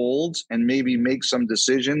unfolds and maybe make some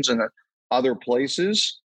decisions in other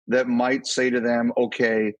places that might say to them,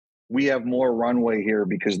 okay, we have more runway here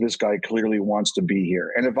because this guy clearly wants to be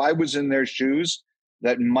here. And if I was in their shoes,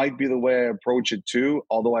 that might be the way I approach it too,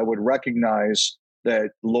 although I would recognize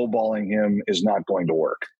that lowballing him is not going to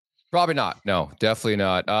work. Probably not. No, definitely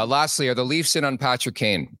not. Lastly, are the Leafs in on Patrick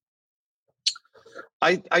Kane?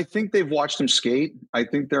 I think they've watched him skate. I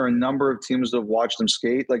think there are a number of teams that have watched him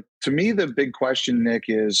skate. Like, to me, the big question, Nick,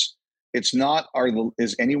 is it's not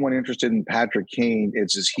is anyone interested in Patrick Kane?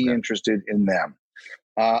 It's is he interested in them?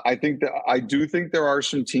 I do think there are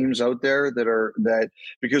some teams out there that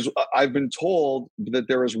because I've been told that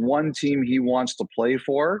there is one team he wants to play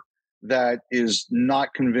for that is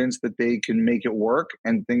not convinced that they can make it work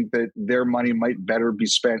and think that their money might better be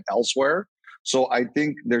spent elsewhere. So I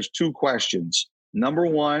think there's two questions. Number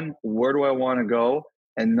one, where do I want to go?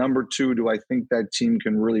 And number two, do I think that team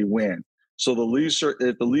can really win? So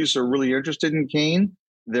if the Leafs are really interested in Kane,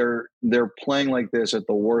 they're playing like this at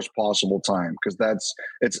the worst possible time, because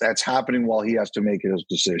that's happening while he has to make his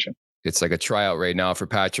decision. It's like a tryout right now for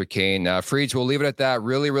Patrick Kane. Freeds, we'll leave it at that.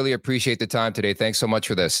 Really, really appreciate the time today. Thanks so much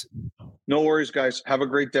for this. No worries, guys. Have a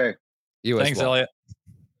great day. Thanks, Elliotte.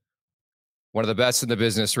 One of the best in the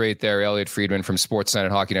business right there, Elliotte Friedman from Sportsnet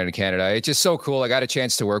and Hockey Night in Canada. It's just so cool. I got a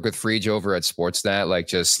chance to work with Friedge over at Sportsnet. Like,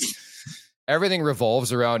 just everything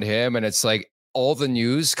revolves around him, and it's like all the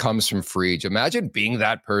news comes from Friedge. Imagine being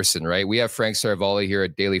that person, right? We have Frank Saravalli here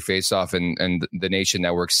at Daily Faceoff and the Nation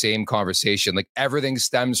Network. Same conversation. Like, everything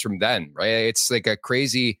stems from then, right? It's like a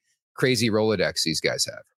crazy, crazy Rolodex these guys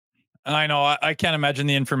have. I know. I can't imagine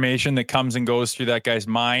the information that comes and goes through that guy's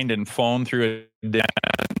mind and phone through it.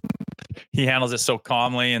 He handles it so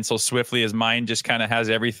calmly and so swiftly. His mind just kind of has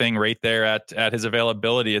everything right there at his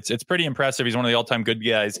availability. It's pretty impressive. He's one of the all-time good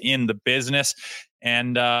guys in the business.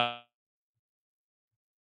 And I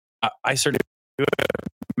certainly do it,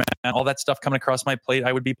 man. All that stuff coming across my plate,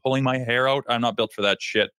 I would be pulling my hair out. I'm not built for that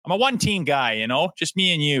shit. I'm a one-team guy, just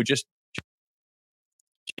me and you. Just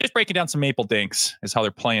breaking down some Maple Dinks is how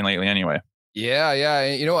they're playing lately anyway. Yeah.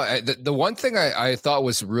 The one thing I thought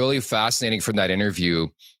was really fascinating from that interview,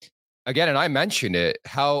 again, and I mentioned it,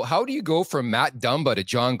 how do you go from Matt Dumba to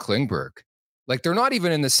John Klingberg? Like, they're not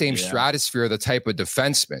even in the same stratosphere, the type of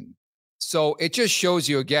defenseman. So it just shows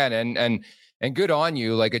you again, and good on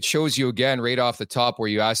you. Like, it shows you again right off the top where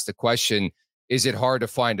you ask the question, is it hard to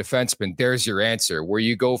find defensemen? There's your answer. Where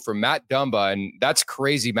you go from Matt Dumba, and that's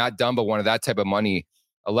crazy. Matt Dumba wanted that type of money,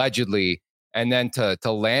 allegedly, and then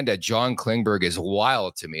to land at John Klingberg is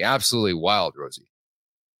wild to me. Absolutely wild, Rosie.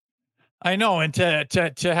 I know, and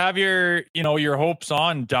to have your hopes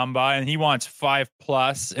on Dumba, and he wants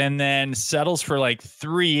 5+, and then settles for like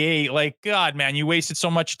 3.8. Like, God, man, you wasted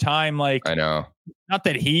so much time. Like, I know. Not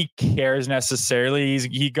that he cares necessarily.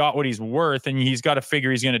 He got what he's worth, and he's got to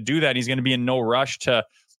figure he's going to do that. He's going to be in no rush to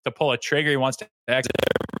pull a trigger. He wants to exit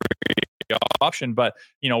every option, but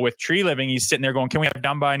with Tree Living, he's sitting there going, "Can we have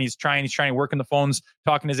Dumba?" And he's trying working the phones,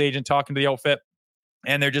 talking to his agent, talking to the outfit.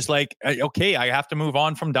 And they're just like, okay, I have to move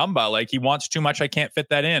on from Dumba. Like, he wants too much. I can't fit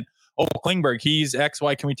that in. Oh, Klingberg, he's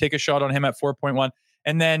XY. Can we take a shot on him at 4.1?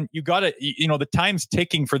 And then you got to, the time's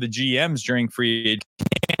ticking for the GMs during free agency. You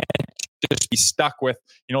can't just be stuck with,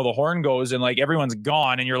 the horn goes and like everyone's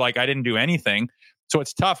gone and you're like, I didn't do anything. So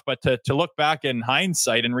it's tough. But to look back in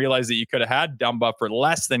hindsight and realize that you could have had Dumba for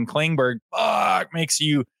less than Klingberg, makes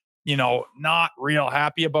you, not real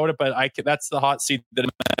happy about it. But that's the hot seat that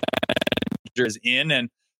is in, and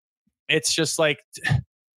it's just like,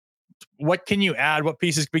 what can you add? What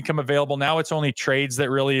pieces become available now? It's only trades that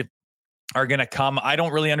really are going to come. I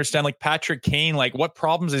don't really understand, like, Patrick Kane, like, what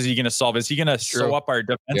problems is he going to solve? Is he going to sew up our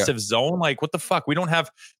defensive zone? Like, what the fuck? We don't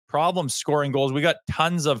have problems scoring goals. We got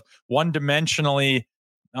tons of one-dimensionally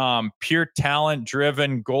pure talent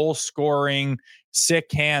driven goal scoring,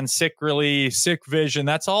 sick hands, sick release, sick vision.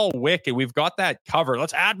 That's all wicked. We've got that covered.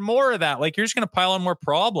 Let's add more of that. Like, you're just going to pile on more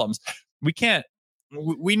problems.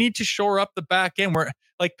 We need to shore up the back end. We're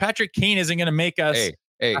like, Patrick Kane isn't going to make us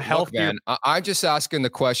a healthier. Look, man, I'm just asking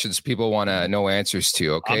the questions people want to know answers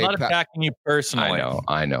to. Okay, I'm not attacking you personally.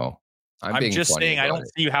 I know. I'm just saying I don't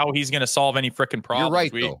see how he's going to solve any freaking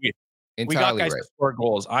problems. You're right, though. We got guys to score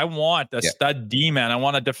goals. I want a stud D-man. I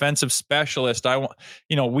want a defensive specialist.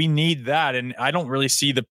 We need that. And I don't really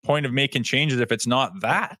see the point of making changes if it's not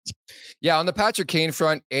that. Yeah, on the Patrick Kane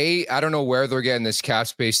front, I don't know where they're getting this cap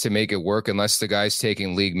space to make it work unless the guy's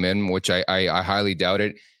taking league min, which I highly doubt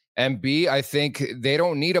it. And B, I think they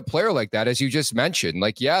don't need a player like that, as you just mentioned.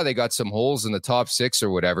 Like, yeah, they got some holes in the top 6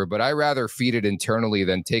 or whatever, but I rather feed it internally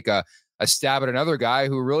than take a stab at another guy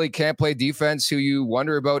who really can't play defense, who you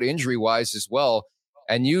wonder about injury-wise as well,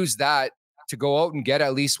 and use that to go out and get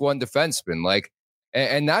at least one defenseman. Like,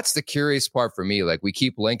 and that's the curious part for me. Like, we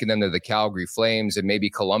keep linking them to the Calgary Flames and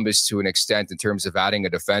maybe Columbus to an extent in terms of adding a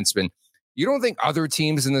defenseman. You don't think other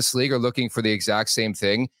teams in this league are looking for the exact same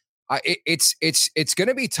thing? It's going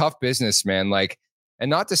to be tough business, man. Like, And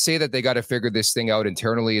not to say that they got to figure this thing out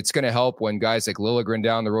internally. It's going to help when guys like Liljegren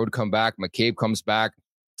down the road come back, McCabe comes back,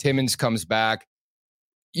 Timmins comes back.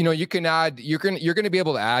 You know, you can add, you're going to be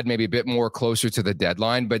able to add maybe a bit more closer to the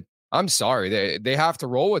deadline, but I'm sorry, they have to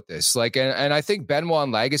roll with this. Like, and I think Benoit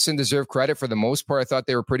and Lagesson deserve credit for the most part. I thought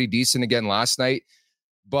they were pretty decent again last night,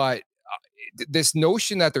 but this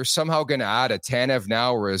notion that they're somehow going to add a Tanev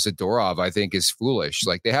now or a Zadorov, I think is foolish.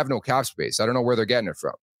 Like, they have no cap space. I don't know where they're getting it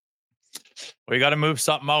from. We got to move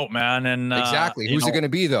something out, man. And exactly. Who's it going to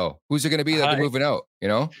be though? Who's it going to be that they're moving out? You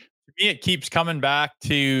know, to me, it keeps coming back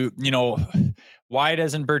to, you know, why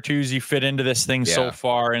doesn't Bertuzzi fit into this thing so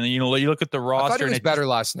far? And, you know, you look at the roster. I thought it was better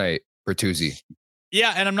last night, Bertuzzi.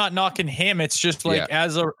 Yeah, and I'm not knocking him. It's just like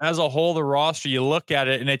as a whole, the roster, you look at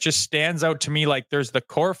it and it just stands out to me like there's the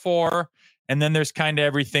core four and then there's kind of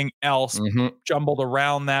everything else jumbled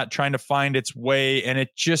around that, trying to find its way. And it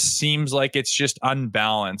just seems like it's just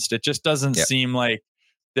unbalanced. It just doesn't seem like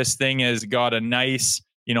this thing has got a nice,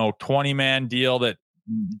 you know, 20-man deal that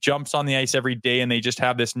jumps on the ice every day and they just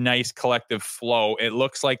have this nice collective flow. It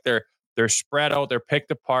looks like they're spread out, they're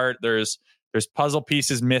picked apart. There's puzzle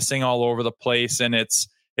pieces missing all over the place, and it's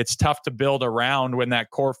tough to build around when that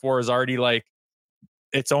core four is already like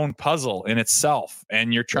its own puzzle in itself,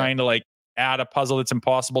 and you're trying to like add a puzzle that's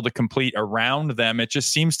impossible to complete around them. It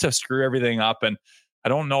just seems to screw everything up, and I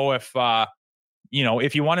don't know if you know,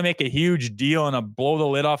 if you want to make a huge deal and blow the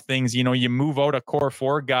lid off things, you know, you move out a core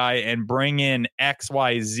four guy and bring in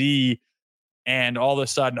XYZ, and all of a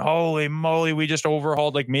sudden, holy moly, we just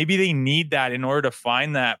overhauled. Like, maybe they need that in order to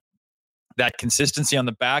find that consistency on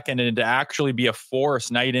the back end and to actually be a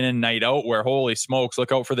force night in and night out, where holy smokes,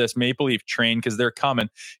 look out for this Maple Leaf train because they're coming.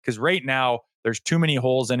 Because right now there's too many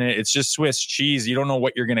holes in it. It's just Swiss cheese. You don't know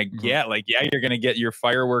what you're going to get. Like, yeah, you're going to get your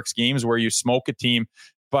fireworks games where you smoke a team,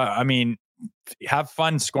 but I mean, have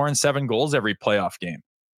fun scoring 7 goals every playoff game.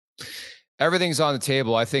 Everything's on the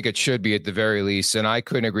table. I think it should be at the very least, and I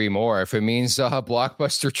couldn't agree more. If it means a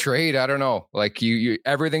blockbuster trade, I don't know. Like you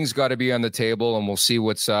everything's got to be on the table, and we'll see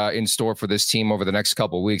what's in store for this team over the next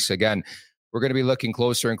couple of weeks. Again, we're going to be looking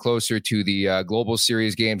closer and closer to the Global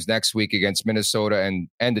Series games next week against Minnesota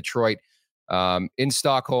and Detroit in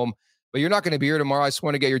Stockholm. But you're not going to be here tomorrow. I just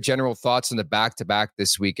want to get your general thoughts on the back-to-back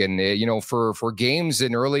this week. And, you know, for games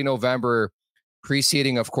in early November,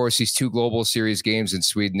 preceding, of course, these 2 Global Series games in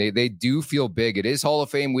Sweden, they do feel big. It is Hall of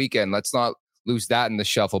Fame weekend. Let's not lose that in the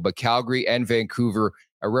shuffle. But Calgary and Vancouver,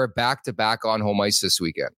 a rare back-to-back on home ice this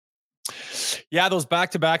weekend. Yeah, those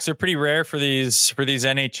back-to-backs are pretty rare for these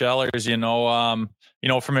NHLers. You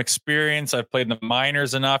know, from experience, I've played in the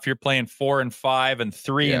minors enough. You're playing 4 and 5 and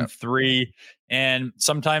 3 and 3. And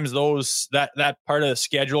sometimes that part of the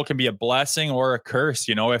schedule can be a blessing or a curse.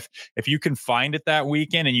 You know, if you can find it that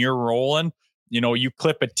weekend and you're rolling, you know, you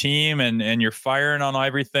clip a team and you're firing on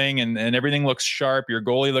everything and everything looks sharp. Your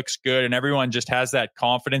goalie looks good and everyone just has that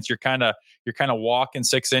confidence. You're kind of walking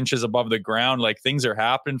 6 inches above the ground. Like, things are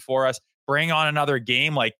happening for us. Bring on another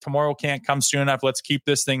game. Like, tomorrow can't come soon enough. Let's keep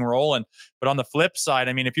this thing rolling. But on the flip side,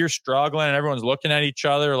 I mean, if you're struggling and everyone's looking at each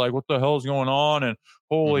other like, what the hell is going on? And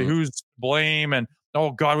holy, who's to blame? And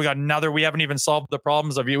oh God, we haven't even solved the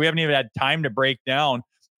problems of you. We haven't even had time to break down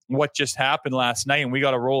what just happened last night, and we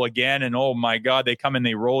got to roll again. And oh my God, they come and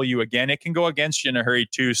they roll you again. It can go against you in a hurry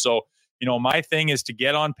too. So, you know, my thing is to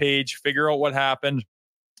get on page, figure out what happened,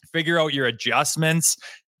 figure out your adjustments,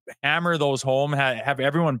 hammer those home, have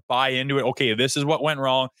everyone buy into it. Okay, this is what went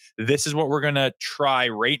wrong. This is what we're going to try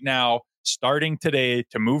right now, starting today,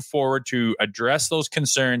 to move forward, to address those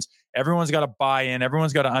concerns. Everyone's got to buy in.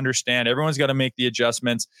 Everyone's got to understand. Everyone's got to make the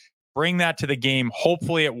adjustments. Bring that to the game.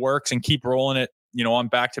 Hopefully it works, and keep rolling it, you know, on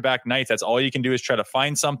back-to-back nights. That's all you can do, is try to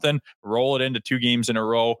find something, roll it into 2 games in a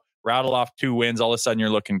row, rattle off 2 wins. All of a sudden you're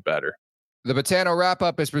looking better. The Betano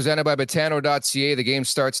wrap-up is presented by Betano.ca. The game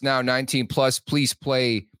starts now, 19 plus. Please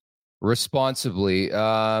play responsibly.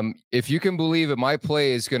 If you can believe it, my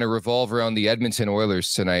play is going to revolve around the Edmonton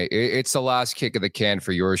Oilers tonight. It's the last kick of the can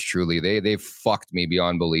for yours truly. They've fucked me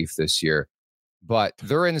beyond belief this year. But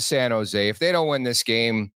they're in San Jose. If they don't win this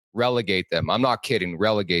game, relegate them. I'm not kidding.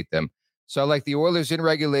 Relegate them. So I like the Oilers in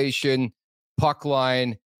regulation, puck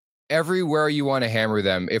line, everywhere you want to hammer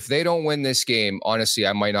them. If they don't win this game, honestly,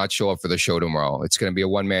 I might not show up for the show tomorrow. It's going to be a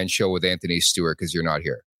one-man show with Anthony Stewart because you're not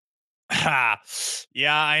here.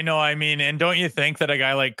 Yeah, I know. I mean, and don't you think that a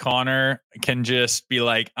guy like Connor can just be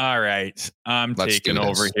like, all right, I'm taking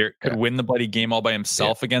over here. Could win the bloody game all by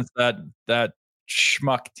himself against that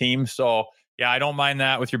schmuck team. So yeah, I don't mind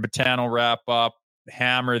that with your Betano wrap up.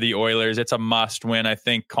 hammer the Oilers. It's a must win. I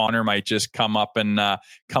think Connor might just come up and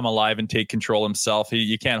come alive and take control himself.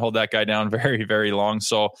 You can't hold that guy down very, very long.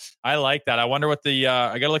 So I like that. I wonder what I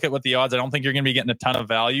got to look at what the odds. I don't think you're going to be getting a ton of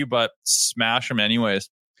value, but smash them anyways.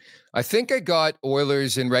 I think I got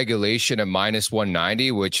Oilers in regulation at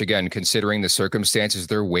 -190, which again, considering the circumstances,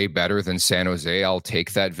 they're way better than San Jose. I'll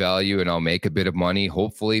take that value and I'll make a bit of money.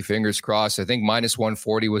 Hopefully, fingers crossed. I think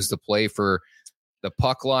 -140 was the play for the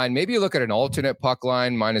puck line. Maybe you look at an alternate puck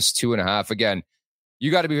line, -2.5. Again, you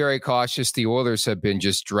got to be very cautious. The Oilers have been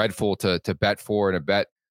just dreadful to bet for and to bet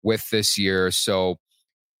with this year. So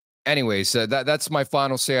anyways, that's my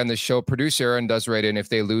final say on this show. Producer Aaron does write in, if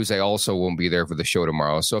they lose, I also won't be there for the show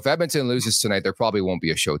tomorrow. So if Edmonton loses tonight, there probably won't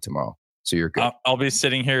be a show tomorrow. So you're good. I'll be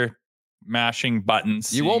sitting here mashing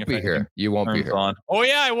buttons. You won't be here. You won't be here. On. Oh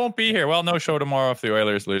yeah, I won't be here. Well, no show tomorrow if the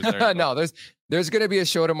Oilers lose. No, there's going to be a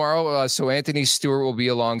show tomorrow. So Anthony Stewart will be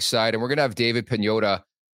alongside, and we're going to have David Pagnotta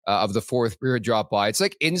of the Fourth Period drop by. It's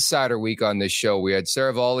like Insider Week on this show. We had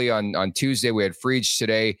Saravalli on Tuesday. We had Friedge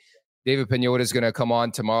today. David Pagnotta is going to come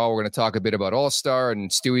on tomorrow. We're going to talk a bit about All-Star,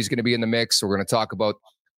 and Stewie's going to be in the mix. We're going to talk about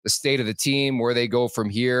the state of the team, where they go from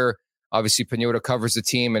here. Obviously, Pagnotta covers the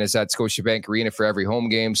team and is at Scotiabank Arena for every home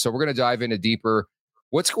game. So we're going to dive into deeper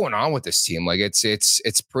what's going on with this team. Like it's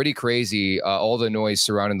pretty crazy, all the noise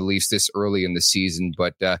surrounding the Leafs this early in the season.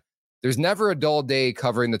 But there's never a dull day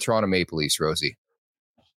covering the Toronto Maple Leafs, Rosie.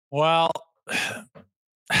 Well,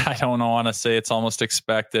 I don't want to say it's almost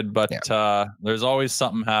expected, but there's always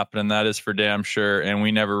something happening. That is for damn sure. And we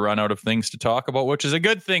never run out of things to talk about, which is a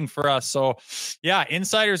good thing for us. So yeah,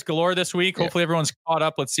 insiders galore this week. Hopefully everyone's caught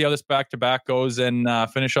up. Let's see how this back-to-back goes and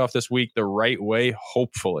finish off this week the right way,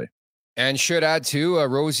 hopefully. And should add too,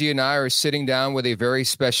 Rosie and I are sitting down with a very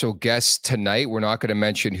special guest tonight. We're not going to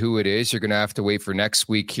mention who it is. You're going to have to wait for next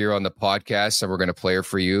week here on the podcast, and we're going to play her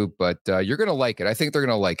for you. But you're going to like it. I think they're going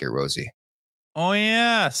to like it, Rosie. Oh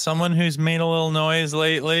yeah, someone who's made a little noise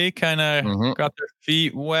lately, kind of got their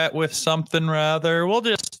feet wet with something rather. We'll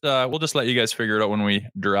just let you guys figure it out when we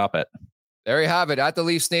drop it. There you have it, at the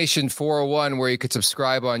Leafs Nation 401, where you could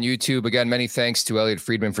subscribe on YouTube. Again, many thanks to Elliotte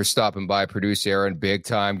Friedman for stopping by. Producer Aaron, big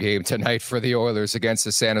time game tonight for the Oilers against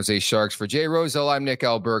the San Jose Sharks. For Jay Rosell, I'm Nick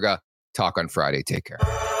Alberga. Talk on Friday. Take care.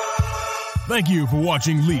 Thank you for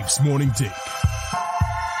watching Leafs Morning Take.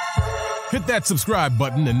 Hit that subscribe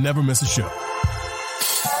button and never miss a show.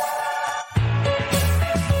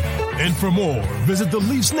 And for more, visit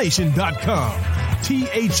theleafsnation.com.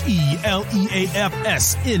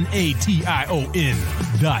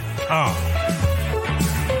 TheLeafsNation.com.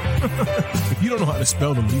 If you don't know how to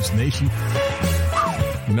spell the Leafs Nation,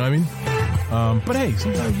 you know what I mean? But hey,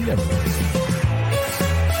 sometimes you never know.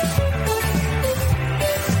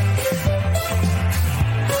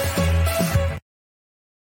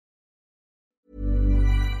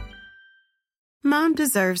 Mom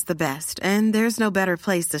deserves the best, and there's no better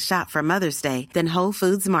place to shop for Mother's Day than Whole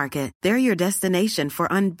Foods Market. They're your destination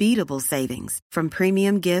for unbeatable savings, from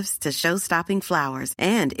premium gifts to show-stopping flowers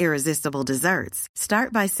and irresistible desserts.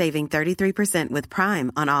 Start by saving 33% with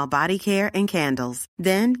Prime on all body care and candles.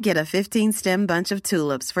 Then get a 15-stem bunch of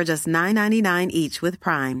tulips for just $9.99 each with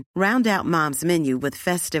Prime. Round out Mom's menu with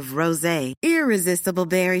festive rosé, irresistible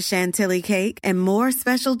berry chantilly cake, and more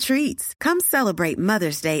special treats. Come celebrate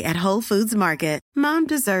Mother's Day at Whole Foods Market. Mom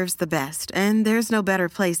deserves the best, and there's no better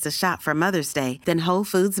place to shop for Mother's Day than Whole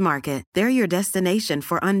Foods Market. They're your destination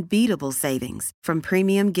for unbeatable savings, from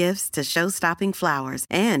premium gifts to show-stopping flowers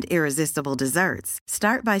and irresistible desserts.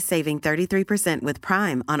 Start by saving 33% with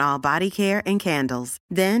Prime on all body care and candles.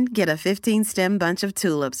 Then get a 15-stem bunch of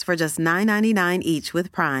tulips for just $9.99 each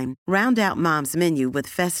with Prime. Round out Mom's menu with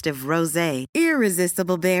festive rosé,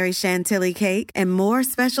 irresistible berry chantilly cake, and more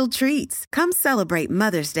special treats. Come celebrate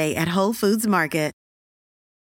Mother's Day at Whole Foods Market.